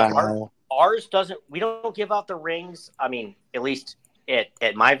I got ours doesn't. We don't give out the rings. I mean, at least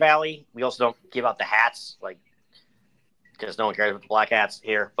at my valley, we also don't give out the hats, because no one cares about the black hats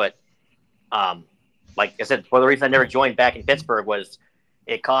here. But like I said, one of the reasons I never joined back in Pittsburgh was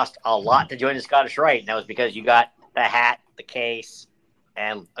it cost a lot to join the Scottish Rite, and that was because you got the hat, the case,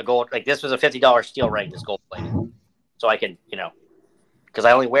 and a gold. Like this was a $50 steel ring, this gold plated. So I can, because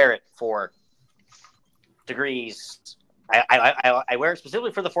I only wear it for degrees. I wear it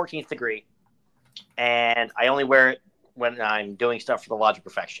specifically for the 14th degree, and I only wear it when I'm doing stuff for the Lodge of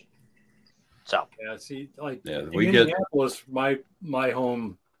Perfection. So yeah, see, in Minneapolis, my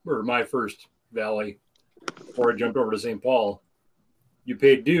home or my first valley before I jumped over to St. Paul, you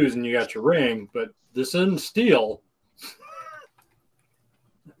paid dues and you got your ring, but this isn't steel.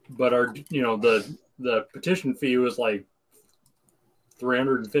 But our, the petition fee was like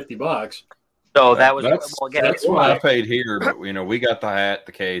 $350. So that was that's what I paid here. But we got the hat,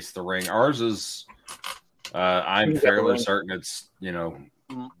 the case, the ring. Ours is. I'm fairly certain it's gold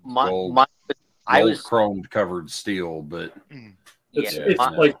chromed covered steel, but it's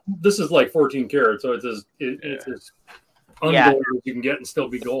like this is like 14 karat, so it's as ungold as you can get and still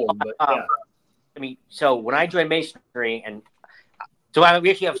be gold. But I mean, so when I joined Masonry, and so we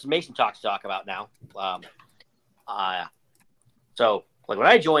actually have some Mason talks to talk about now. So like when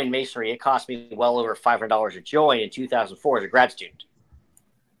I joined Masonry, it cost me well over $500 to join in 2004 as a grad student.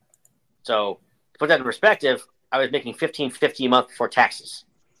 So to put that in perspective, I was making $1,550 a month before taxes.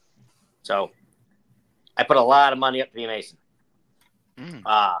 So I put a lot of money up to be a Mason.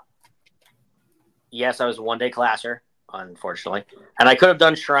 Yes, I was a one-day classer, unfortunately, and I could have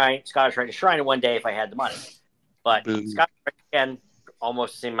done Scottish Rite to Shrine in one day if I had the money. But Scottish Rite again,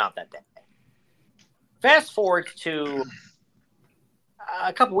 almost the same amount that day. Fast forward to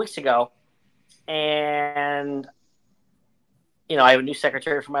a couple weeks ago, and I have a new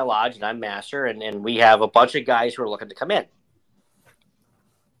secretary for my lodge, and I'm master, and we have a bunch of guys who are looking to come in.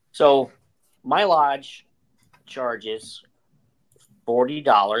 So my lodge charges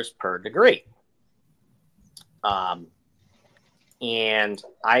 $40 per degree. And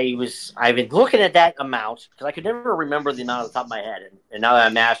I've been looking at that amount because I could never remember the amount off the top of my head. And now that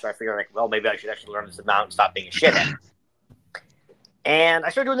I'm master, I figure maybe I should actually learn this amount and stop being a shithead. And I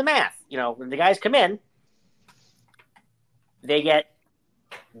started doing the math. When the guys come in, they get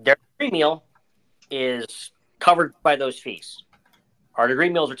their degree meal is covered by those fees. Our degree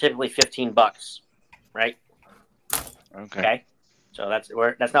meals are typically $15, right? Okay. So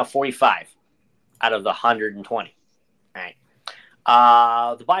that's now 45 out of the 120. All right.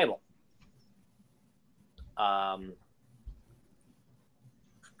 The Bible.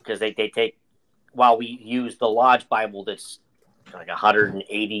 Because they take, while we use the lodge Bible that's like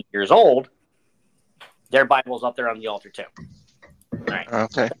 180 years old, their Bible's up there on the altar too. All right.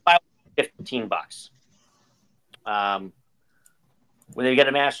 Okay. The Bible is $15. When they get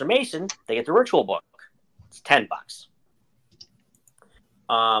a Master Mason, they get the ritual book. It's $10.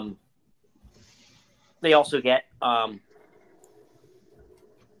 They also get the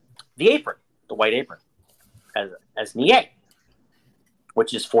apron, the white apron, as an EA,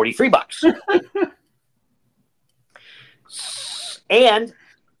 which is $43. And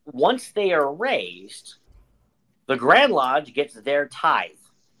once they are raised, the Grand Lodge gets their tithe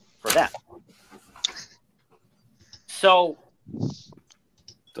for them. So,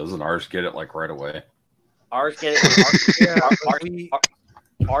 doesn't ours get it like right away? Ours get it.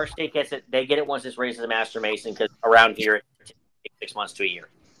 Our state gets it. They get it once it's raised as a Master Mason, because around here it takes 6 months to a year.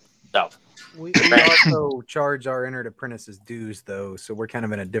 So we also charge our entered apprentices dues, though, so we're kind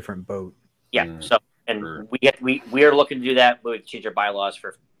of in a different boat. Yeah. So we are looking to do that. We would change our bylaws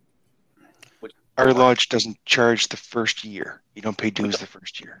for Our lodge doesn't charge the first year. You don't pay dues the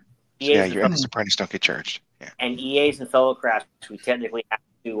first year. So yeah, your Epics Apprentice don't get charged. Yeah. And EAs and Fellowcraft, we technically have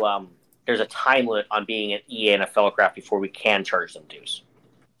to. There's a time limit on being an EA and a Fellowcraft before we can charge them dues.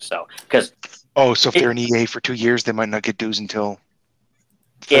 So, because so if they're an EA for 2 years, they might not get dues until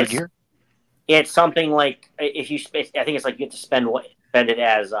the third year. It's something like if you. I think it's like you have to spend it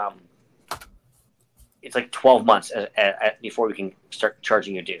as. It's like 12 months before we can start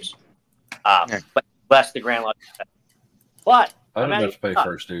charging your dues. But less the Grand Lodge. But I didn't have to pay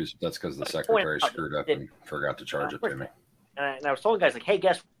first dues. That's because the secretary screwed up and forgot to charge it to me. And I was telling guys like, hey,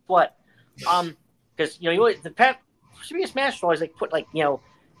 guess what? Because the previous master always like put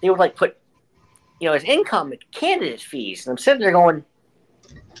they would like put as income candidate fees, and I'm sitting there going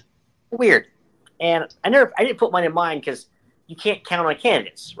weird, and I didn't put mine in mind because you can't count on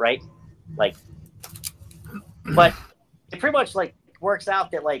candidates, right? Like, but it pretty much like works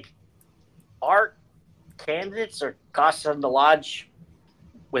out that like our candidates are costing the lodge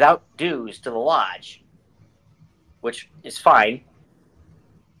without dues to the lodge, which is fine,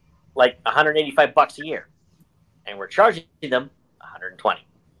 like $185 a year, and we're charging them $120.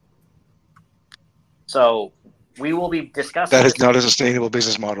 So we will be discussing. That is not a sustainable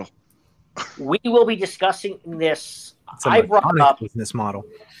business model. We will be discussing this. It's a Masonic business model.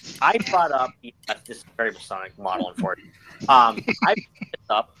 I brought up this is a very Masonic model, unfortunately. I brought this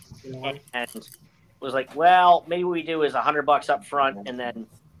up and was like, well, maybe what we do is $100 up front and then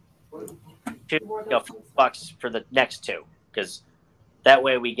 $50 for the next two, because that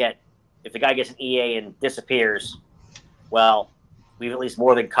way we get, if the guy gets an EA and disappears, well, we've at least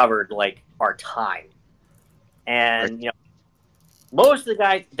more than covered like our time. And most of the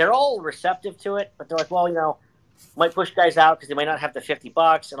guys, they're all receptive to it, but they're like, well, might push guys out because they might not have the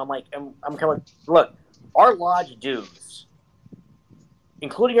 $50. And I'm like, I'm kind of like, look, our lodge dues,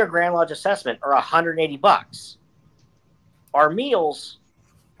 including our Grand Lodge assessment, are $180. Our meals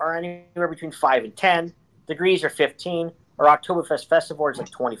are anywhere between 5 and 10. Degrees are 15. Our Oktoberfest festival is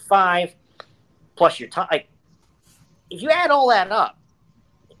like 25. Plus your time. Like, if you add all that up,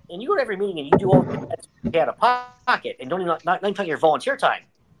 and you go to every meeting and you do all that out of pocket, and don't even not talking your volunteer time,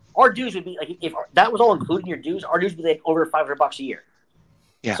 our dues would be like, if that was all included in your dues, our dues would be like over $500 a year.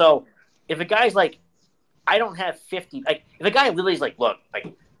 Yeah. So if a guy's like, I don't have 50, like if a guy literally is like, look, like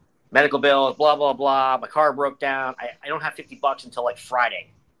medical bills, blah blah blah, my car broke down, I don't have $50 until like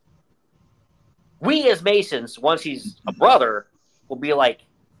Friday. We as Masons, once he's a brother, will be like,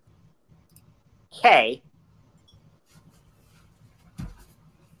 hey,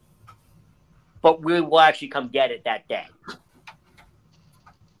 but we will actually come get it that day.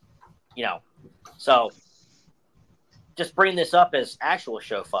 So just bring this up as actual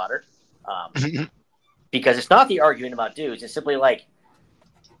show fodder, because it's not the argument about dues. It's simply like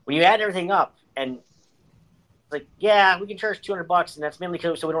when you add everything up, and it's like, yeah, we can charge $200, and that's mainly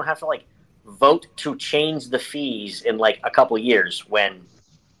so we don't have to like vote to change the fees in like a couple of years when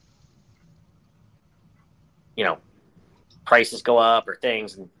prices go up or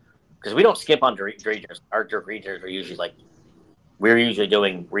things, and because we don't skip on degrees. Our degrees are usually like we're usually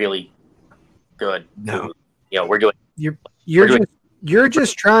doing really good. No, we're doing. You're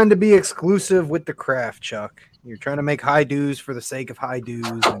just trying to be exclusive with the craft, Chuck. You're trying to make high dues for the sake of high dues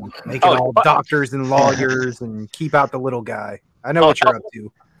and make it all doctors and lawyers and keep out the little guy. I know what you're up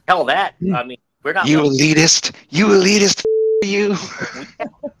to. Hell, that I mean, we're not. You elitist. You elitist. You.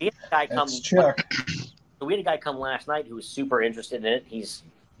 We had a guy come. Chuck. We had a guy come last night who was super interested in it. He's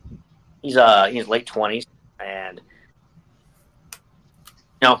in his late 20s, and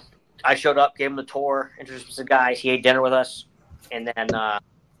I showed up, gave him the tour, introduced him to the guys. He ate dinner with us, and then the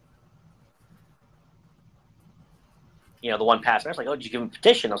one pastor, I was like, "Oh, did you give him a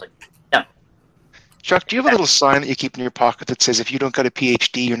petition?" I was like, "No." Chuck, do you have a little sign that you keep in your pocket that says, "If you don't got a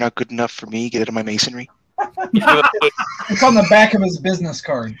PhD, you're not good enough for me. Get out of my masonry"? It's on the back of his business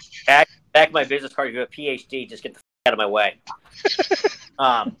card. Back of my business card, you have a PhD. Just get the out of my way.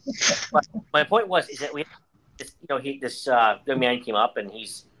 But my point was is that we, this young man came up, and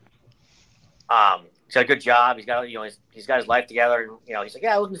he's got a good job. He's got he's got his life together. And, he's like,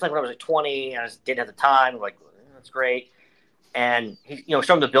 yeah, I was like when I was like 20, and I just didn't have the time. I'm like, that's great. And he, showed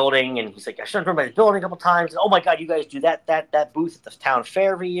him the building, and he's like, I showed him by the building a couple times. And, oh my God, you guys do that booth at the town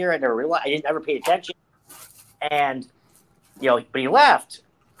fair every year. I never realized. I didn't ever pay attention. And but he left.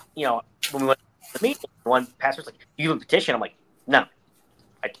 When we went to the meeting, one pastor's like, you have a petition? I'm like, no.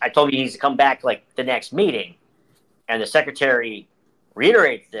 I told him he needs to come back like the next meeting, and the secretary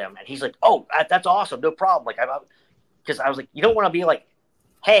reiterated them, and he's like, "Oh, that's awesome, no problem." Like, because I was like, you don't want to be like,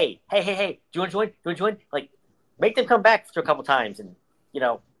 "Hey, do you want to join? Like, make them come back for a couple times, and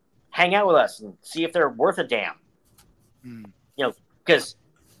hang out with us and see if they're worth a damn. You know, because.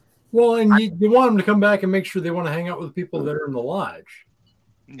 Well, and you want them to come back and make sure they want to hang out with the people that are in the lodge.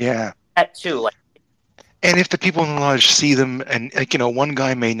 Yeah. That too, like. And if the people in the lodge see them, and like, you know, one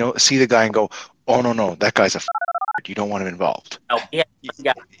guy may see the guy and go, "Oh no, that guy's a you don't want him involved." Oh yeah,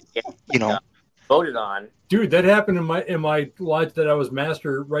 you know, voted on. Dude, that happened in my lodge that I was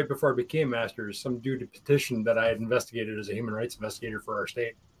master right before I became master. Some dude petitioned that I had investigated as a human rights investigator for our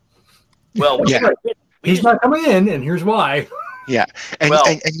state. Well, yeah, he's not coming in, and here's why. Yeah, and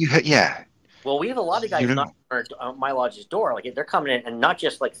you yeah. Well, we have a lot of guys knocking on my lodge's door. Like they're coming in, and not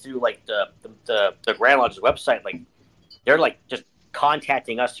just like through like the Grand Lodge's website. Like they're like just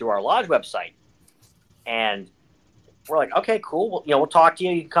contacting us through our lodge website, and we're like, okay, cool. Well, you know, we'll talk to you.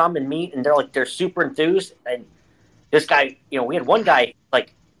 You can come and meet, and they're super enthused. And this guy, you know, we had one guy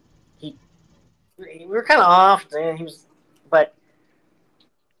like we were kind of off, and but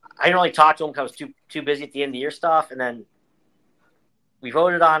I didn't really talk to him because I was too busy at the end of the year stuff, and then we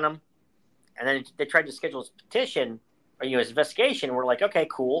voted on him. And then they tried to schedule his petition or his investigation. We're like, okay,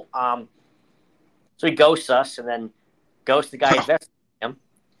 cool. So he ghosts us and then ghosts the guy investigating him.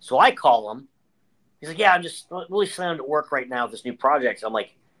 So I call him. He's like, yeah, I'm just really slammed at work right now with this new project. So I'm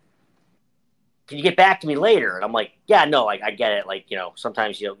like, can you get back to me later? And I'm like, yeah, no, I get it. Like, you know,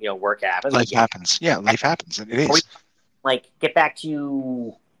 sometimes you know, work happens. Life happens. Yeah, life happens. It is. Like, get back to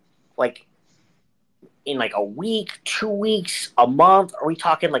you, like, in like a week, 2 weeks, a month? Are we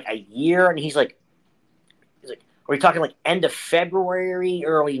talking like a year? And he's like, are we talking like end of February,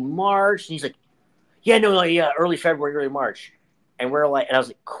 early March? And he's like, yeah, no, yeah, early February, early March. And we're like, and I was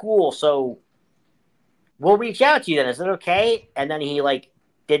like, cool. So we'll reach out to you then. Is that okay? And then he like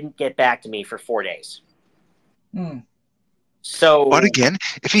didn't get back to me for 4 days. So, but again,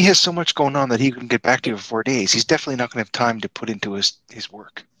 if he has so much going on that he can get back to you for 4 days, he's definitely not going to have time to put into his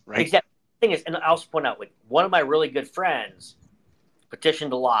work, right? Exactly. Thing is, and I'll also point out, like one of my really good friends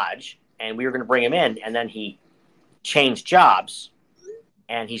petitioned the lodge, and we were going to bring him in, and then he changed jobs,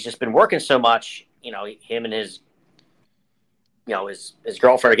 and he's just been working so much. You know, him and his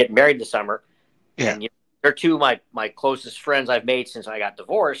girlfriend are getting married this summer. Yeah, and they're two of my closest friends I've made since I got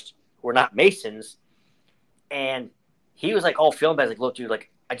divorced, who are not Masons, and he was like all feeling bad. Like, look, dude,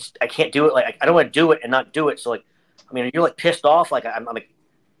 like I can't do it. Like I don't want to do it and not do it. So like, I mean, you're like pissed off. Like I'm like.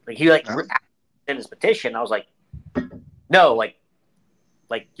 Like he in his petition, I was like, no, like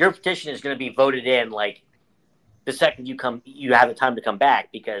your petition is going to be voted in like the second you have the time to come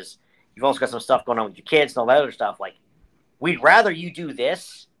back, because you've also got some stuff going on with your kids and all that other stuff. Like, we'd rather you do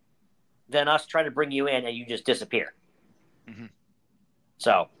this than us try to bring you in and you just disappear. Mm-hmm.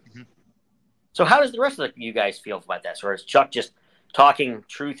 So how does the rest of you guys feel about that? Or is Chuck just talking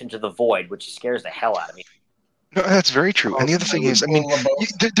truth into the void, which scares the hell out of me? No, that's very true. And the other thing is, I mean,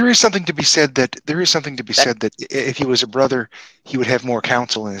 there is something to be said that if he was a brother, he would have more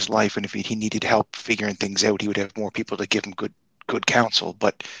counsel in his life, and if he needed help figuring things out, he would have more people to give him good counsel.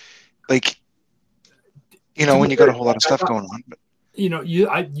 But like, you know, when you got a whole lot of stuff going on. But, you know,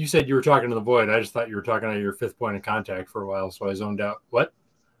 you said you were talking to the void. I just thought you were talking to your fifth point of contact for a while, so I zoned out. What?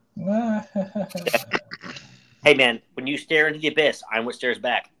 Hey man, when you stare into the abyss, I'm what stares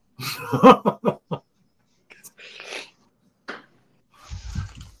back.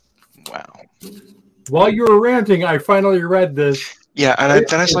 Wow. While you were ranting, I finally read this. Yeah, and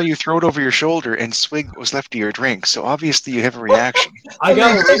then I saw you throw it over your shoulder, and swig was left to your drink. So obviously you have a reaction. I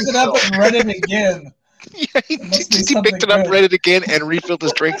picked it up and read it again. Yeah, he picked it up, read it again, and refilled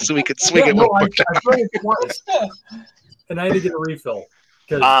his drink so he could swig it. I read it twice, and I had to get a refill.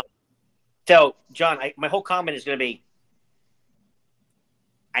 So, John, my whole comment is going to be,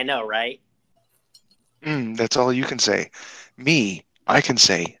 I know, right? That's all you can say. Me, I can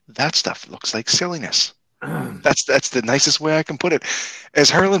say that stuff looks like silliness. That's the nicest way I can put it. As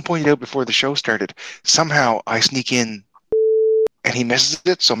Harlan pointed out before the show started, somehow I sneak in and he misses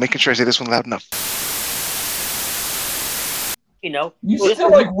it, so making sure I say this one loud enough. You know, you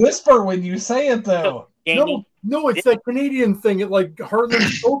still like whisper when you say it, though. No, it's that Canadian thing. It like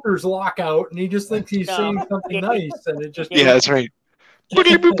Harlan's shoulders lock out, and he just thinks he's saying something nice, and it just that's right.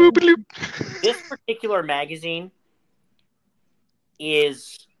 This particular magazine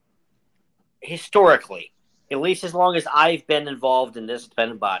is historically, at least as long as I've been involved in this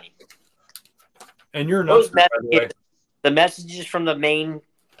independent body. And you're not the messages from the main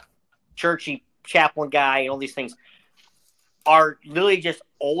churchy chaplain guy and all these things are literally just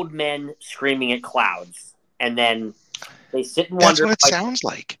old men screaming at clouds, and then they sit and wonder. That's what it sounds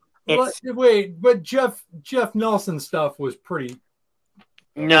like. But Jeff Nelson stuff was pretty.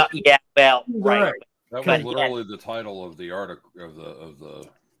 No, yeah, well, right. That was literally the title of the article of the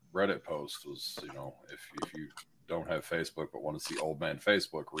Reddit post was, if you don't have Facebook but want to see old man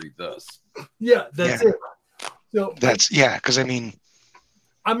Facebook, read this. Yeah, that's it. So because I mean,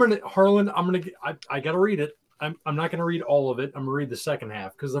 I gotta read it. I'm not gonna read all of it. I'm gonna read the second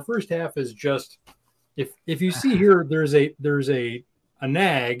half because the first half is just if you see here, there's a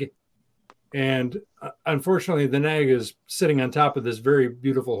nag, and unfortunately the nag is sitting on top of this very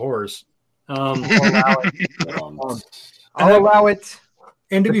beautiful horse. I'll allow it.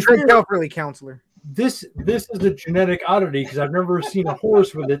 And to be fair, Calverley, counselor, this is a genetic oddity because I've never seen a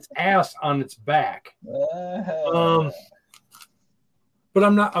horse with its ass on its back. But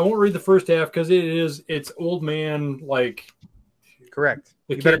I won't read the first half because it's old man like. Correct.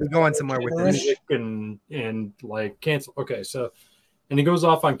 You better be going somewhere with this. And like cancel. Okay, so and he goes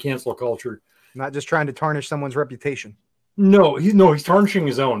off on cancel culture. Not just trying to tarnish someone's reputation. No, he's tarnishing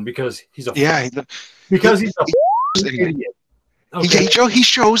his own because he's a idiot. Okay. He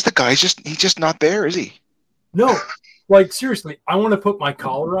shows the guy's he's just not there, is he? No, like seriously, I want to put my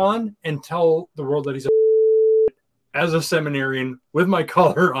collar on and tell the world that he's as a seminarian with my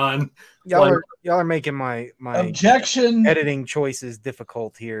collar on. Y'all are making my objection editing choices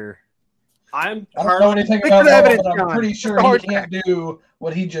difficult here. I don't know anything about that, but I'm pretty sure he can't do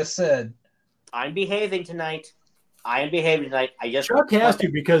what he just said. I'm behaving tonight. I just Chuck has to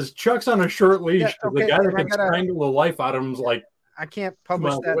because Chuck's on a short leash. The guy that can strangle the life out of him is like, I can't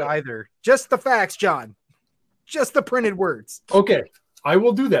publish that either. Just the facts, John. Just the printed words. Okay, I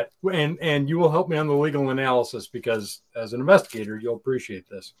will do that, and you will help me on the legal analysis because as an investigator, you'll appreciate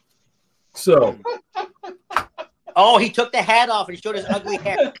this. So, he took the hat off and showed his ugly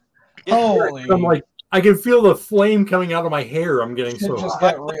hair. Holy! I'm like, I can feel the flame coming out of my hair. I'm getting so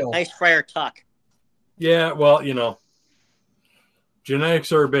hot. Nice Friar Tuck. Yeah, well,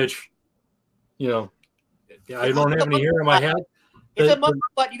 genetics are a bitch. I don't have any hair in my head. It's a monkey's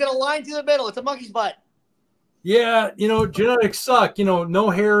butt. You got a line through the middle. It's a monkey's butt. Yeah, genetics suck. No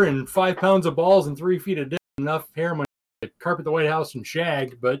hair and 5 pounds of balls and 3 feet of dick. Enough hair to carpet the White House and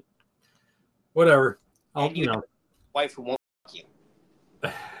shag, but whatever. Wife who won't fuck you.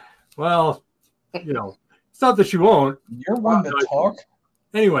 Well, it's not that she won't. You're one to talk.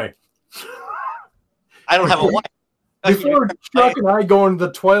 Anyway. I don't have a wife. Before Chuck and I go into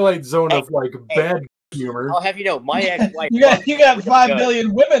the twilight zone of bad humor. I'll have you know, my ex-wife. you got 5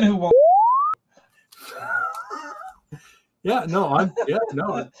 million women who won't. Yeah, no,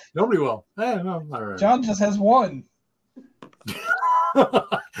 nobody will. No, all right. John just has one. You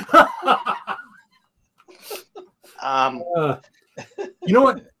know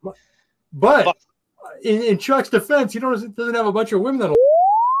what? But in Chuck's defense, he doesn't have a bunch of women that'll.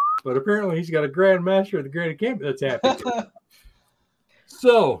 But apparently he's got a Grand Master of the Grand Encampment that's happy.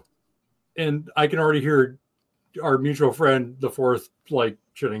 So, and I can already hear our mutual friend, the fourth,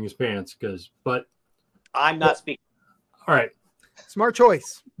 shitting his pants but I'm not speaking. All right. Smart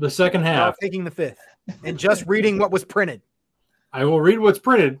choice. The second half. Taking the fifth and just reading what was printed. I will read what's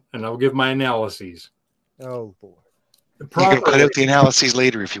printed and I'll give my analyses. Oh, boy. You can cut out the analyses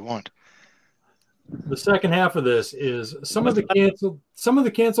later if you want. The second half of this is some of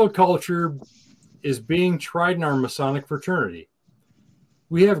the canceled culture is being tried in our Masonic fraternity.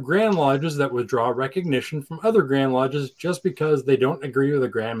 We have Grand Lodges that withdraw recognition from other Grand Lodges just because they don't agree with the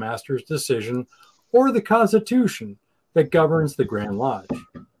Grand Master's decision or the Constitution that governs the Grand Lodge.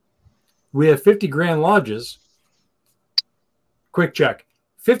 We have 50 Grand Lodges. Quick check.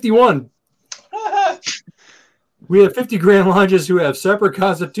 51. We have 50 Grand Lodges who have separate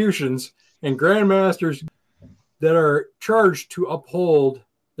constitutions and Grand Masters that are charged to uphold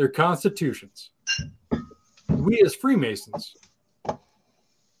their constitutions. We as Freemasons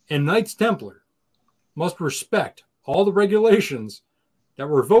and Knights Templar must respect all the regulations that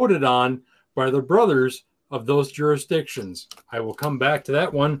were voted on by the brothers of those jurisdictions. I will come back to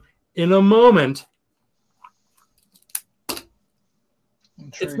that one in a moment.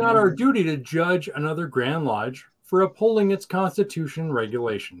 It's not our duty to judge another Grand Lodge for upholding its constitution and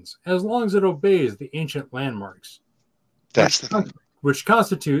regulations, as long as it obeys the ancient landmarks, which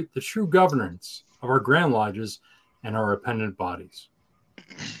constitute the true governance of our Grand Lodges and our appendant bodies.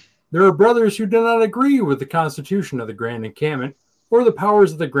 There are brothers who do not agree with the constitution of the Grand Encampment or the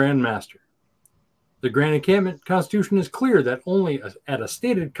powers of the Grand Master. The Grand Encampment Constitution is clear that only at a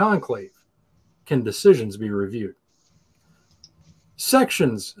stated conclave can decisions be reviewed.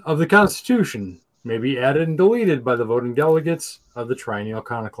 Sections of the Constitution may be added and deleted by the voting delegates of the Triennial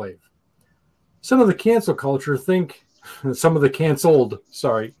Conclave. Some of the cancel culture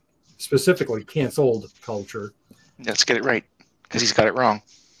specifically canceled culture. Let's get it right, because he's got it wrong.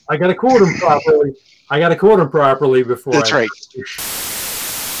 I got to quote him properly. Before. That's right.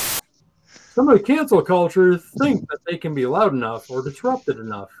 Some of the cancel culture think that they can be loud enough or disrupted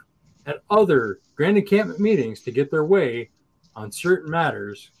enough at other Grand Encampment meetings to get their way on certain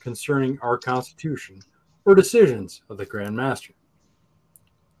matters concerning our Constitution or decisions of the Grand Master.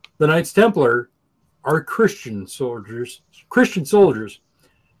 The Knights Templar are Christian soldiers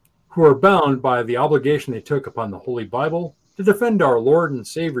who are bound by the obligation they took upon the Holy Bible to defend our Lord and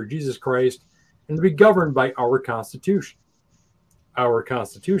Savior Jesus Christ and to be governed by our Constitution. Our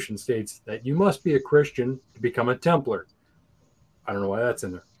Constitution states that you must be a Christian to become a Templar. I don't know why that's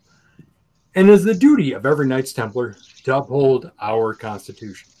in there. And it is the duty of every Knights Templar to uphold our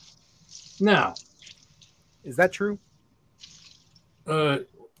Constitution. Now, is that true?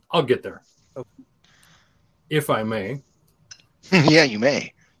 I'll get there. Okay. If I may. Yeah, you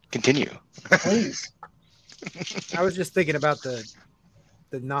may. Continue. Please. I was just thinking about the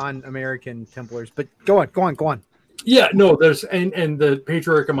non-American Templars, but go on. Yeah, no, there's and the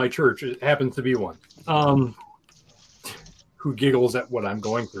patriarch of my church happens to be one. Who giggles at what I'm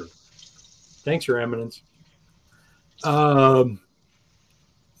going through. Thanks, Your Eminence.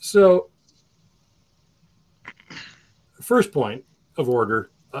 So, first point of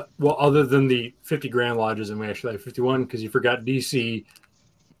order, well, other than the 50 Grand Lodges, and we actually have 51 because you forgot DC,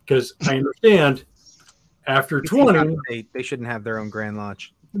 because I understand after 20... They shouldn't have their own Grand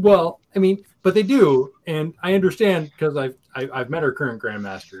Lodge. Well, I mean, but they do, and I understand because I've met our current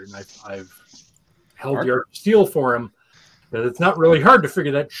Grandmaster, and I've held the Art of Steel for him, that it's not really hard to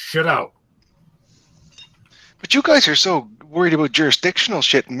figure that shit out. But you guys are so worried about jurisdictional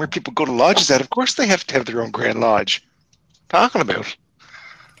shit and where people go to lodges at. Of course they have to have their own Grand Lodge. Talking about.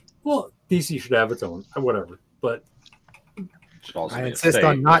 Well, DC should have its own, whatever. But I insist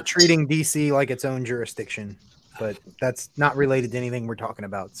on not treating DC like its own jurisdiction. But that's not related to anything we're talking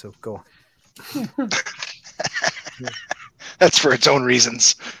about. So go on. That's for its own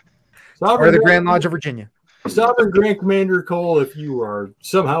reasons. Or the Grand Lodge of Virginia. Sovereign Grand Commander Cole, if you are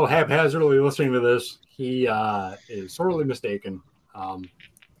somehow haphazardly listening to this, he is sorely mistaken,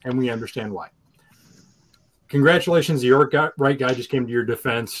 and we understand why. Congratulations, the York Right guy just came to your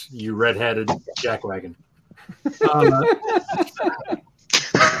defense, you red-headed jackwagon.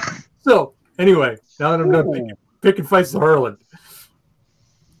 So, anyway, now that I'm done picking fights with Harlan.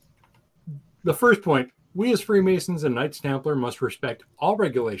 The first point, we as Freemasons and Knights Templar must respect all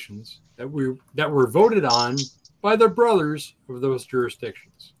regulations that were voted on by the brothers of those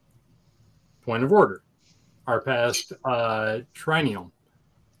jurisdictions. Point of order. Our past triennial,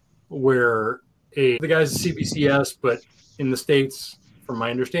 where the guy's a CBCS, but in the States, from my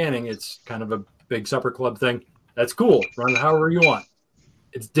understanding, it's kind of a big supper club thing. That's cool. Run it however you want.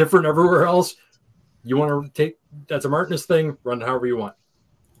 It's different everywhere else. You want to take, that's a Martinist thing, run it however you want.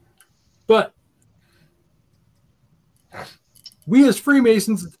 But we as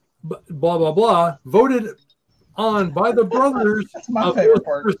Freemasons, blah, blah, blah, voted on by the brothers of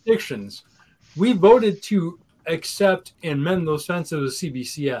jurisdictions. We voted to accept and mend those fences of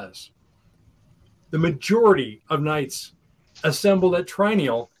CBCS. The majority of knights assembled at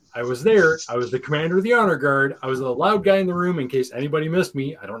Triennial. I was there. I was the commander of the honor guard. I was the loud guy in the room in case anybody missed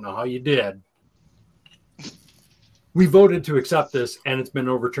me. I don't know how you did. We voted to accept this, and it's been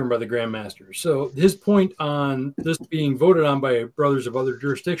overturned by the Grand Master. So his point on this being voted on by brothers of other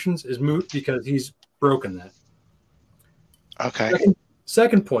jurisdictions is moot because he's broken that. Okay.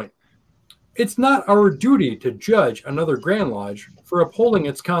 Second point. It's not our duty to judge another Grand Lodge for upholding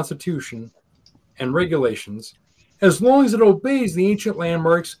its constitution and regulations as long as it obeys the ancient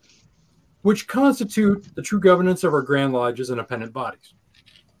landmarks which constitute the true governance of our Grand Lodges and appendant bodies.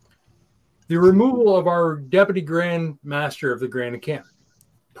 The removal of our Deputy Grand Master of the Grand Encampment,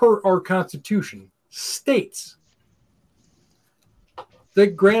 per our Constitution, states the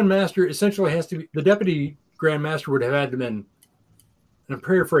Grand Master essentially has to be, the Deputy Grand Master would have had to been, and I'm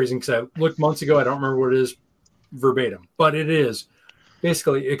paraphrasing because I looked months ago, I don't remember what it is verbatim, but it is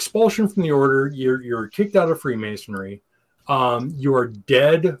basically expulsion from the order, you're kicked out of Freemasonry, you are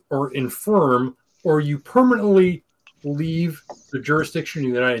dead or infirm, or you permanently leave the jurisdiction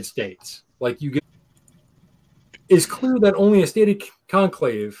of the United States. Like you get, it's clear that only a stated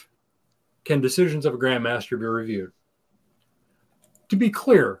conclave can decisions of a Grand Master be reviewed. To be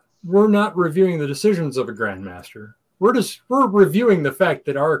clear, we're not reviewing the decisions of a Grand Master. We're reviewing the fact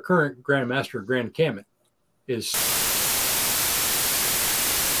that our current Grand Master of Grand Encampment is.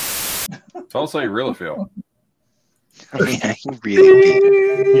 Tell us how you really feel. Yeah, you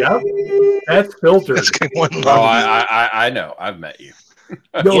really. Yep, that's filtered. That's one no, I know. I've met you.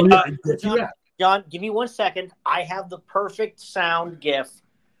 No, John, give me 1 second. I have the perfect sound gif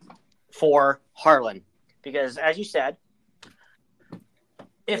for Harlan. Because as you said,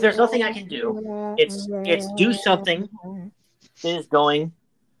 if there's nothing I can do, it's do something that is going.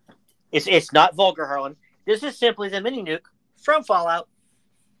 It's not vulgar, Harlan. This is simply the mini nuke from Fallout.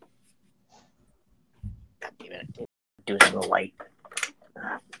 God damn it! Doing some light.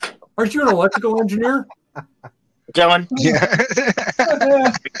 Aren't you an electrical engineer? Dylan. Yeah.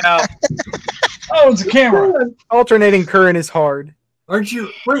 Oh, it's a camera. Alternating current is hard. Aren't you?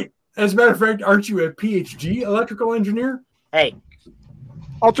 Wait. As a matter of fact, aren't you a PhD electrical engineer? Hey.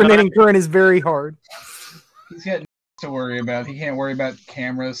 Alternating current is very hard. He's got to worry about. He can't worry about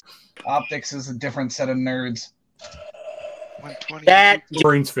cameras. Optics is a different set of nerds. That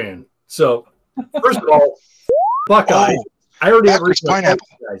Brains fan. So, first of all, Buckeye. Oh, I already have pineapple.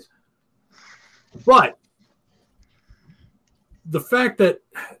 Guys. But the fact that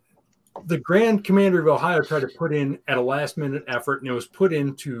the Grand Commander of Ohio tried to put in at a last-minute effort, and it was put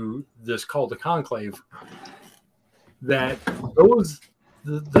into this call to conclave, that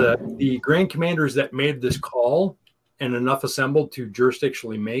the Grand Commanders that made this call and enough assembled to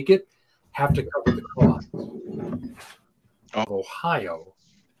jurisdictionally make it have to cover the cost. Ohio,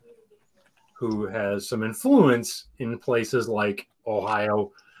 who has some influence in places like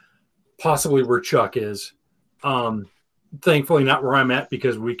Ohio, possibly where Chuck is. Thankfully, not where I'm at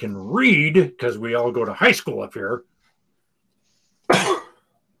because we can read, because we all go to high school up here.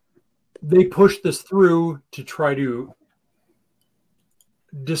 They pushed this through to try to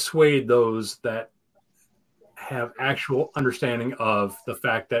dissuade those that have actual understanding of the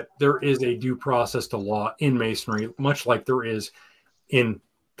fact that there is a due process to law in Masonry, much like there is in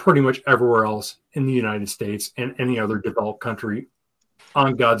pretty much everywhere else in the United States and any other developed country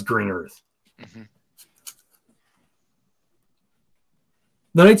on God's green earth. Mm-hmm.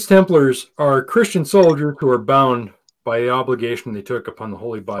 The Knights Templars are Christian soldiers who are bound by the obligation they took upon the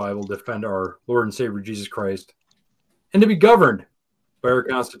Holy Bible to defend our Lord and Savior Jesus Christ and to be governed by our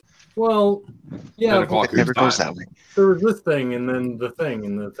Constitution. Well, yeah, it never goes that way. There was this thing, and then the thing,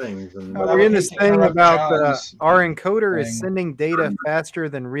 and the things. And we're in this thing about our encoder is sending data faster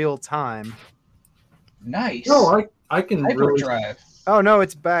than real time. Nice. No, I can really drive. Oh no,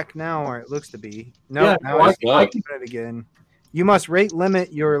 it's back now, or it looks to be. No, now I can do it again. You must rate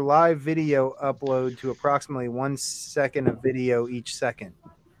limit your live video upload to approximately 1 second of video each second.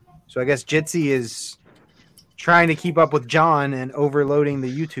 So I guess Jitsi is trying to keep up with John and overloading the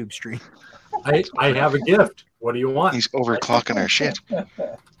YouTube stream. I have a gift. What do you want? He's overclocking our shit.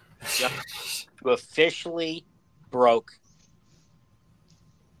 You officially broke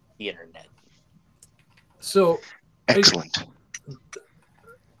the internet. So excellent.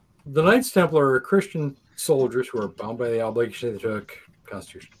 The Knights Templar are Christian soldiers who are bound by the obligation they took.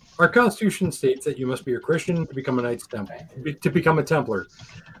 Constitution. Our Constitution states that you must be a Christian to become a Knights Templar, to become a Templar.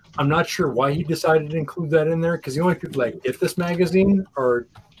 I'm not sure why he decided to include that in there, because the only people that get this magazine are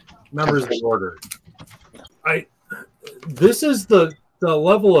members of the order. This is the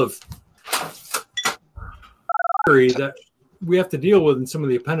level of that we have to deal with in some of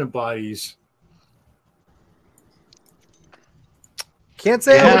the appendant bodies. Can't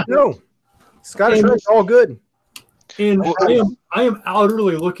say I would know. Scottish Rite's all good. And I am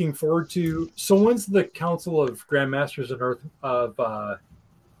utterly looking forward to. So when's the Council of Grandmasters of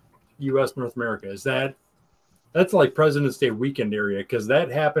U.S. North America? Is that's like President's Day weekend area? Because that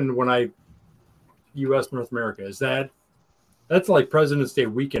happened when U.S. North America. That's like President's Day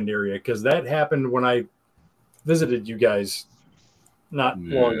weekend area? Because that happened when I visited you guys not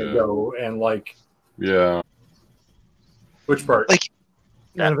long ago. And which part?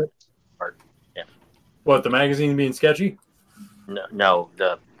 That part. Yeah. What, the magazine being sketchy? No,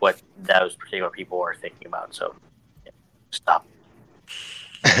 what those particular people are thinking about. So, stop.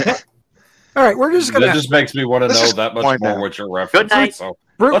 All right, we're just gonna. That just makes me want to know that much more what you're referencing. Good night. So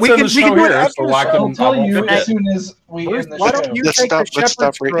we can do it after the show. I'll tell you as soon as we end the show. Why don't you take the let's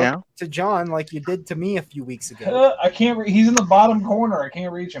stop right now to John like you did to me a few weeks ago? I can't. He's in the bottom corner. I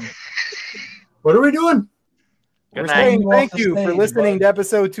can't reach him. What are we doing? We're saying thank you for listening to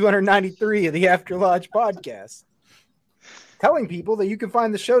episode 293 of the After Lodge podcast. Telling people that you can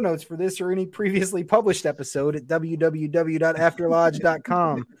find the show notes for this or any previously published episode at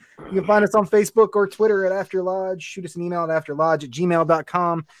www.afterlodge.com. You can find us on Facebook or Twitter at After Lodge. Shoot us an email at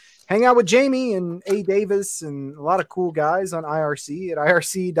afterlodge@gmail.com. Hang out with Jamie and A. Davis and a lot of cool guys on IRC at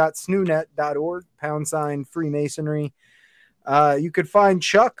irc.snoonet.org, # Freemasonry. You could find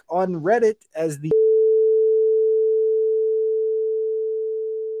Chuck on Reddit as the